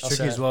 It's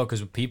tricky as well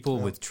because people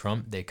with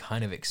Trump, they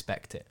kind of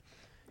expect it.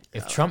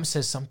 If Trump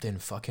says something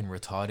fucking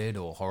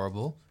retarded or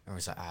horrible,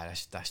 everyone's like,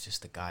 that's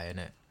just the guy,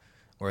 innit?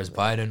 Whereas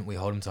Biden, we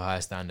hold him to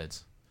higher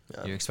standards.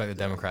 Yeah. You expect the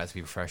Democrats to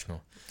be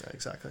professional. Yeah,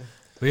 exactly.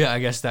 But yeah, I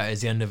guess that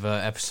is the end of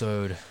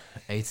episode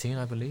 18,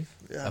 I believe.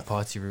 Yeah. A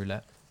party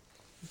roulette.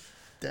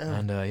 Damn.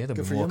 And yeah, there'll Good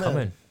be for more you, man.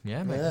 coming.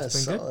 Yeah, man. Yeah,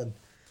 It's been solid. good.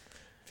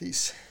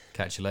 Peace.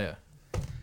 Catch you later.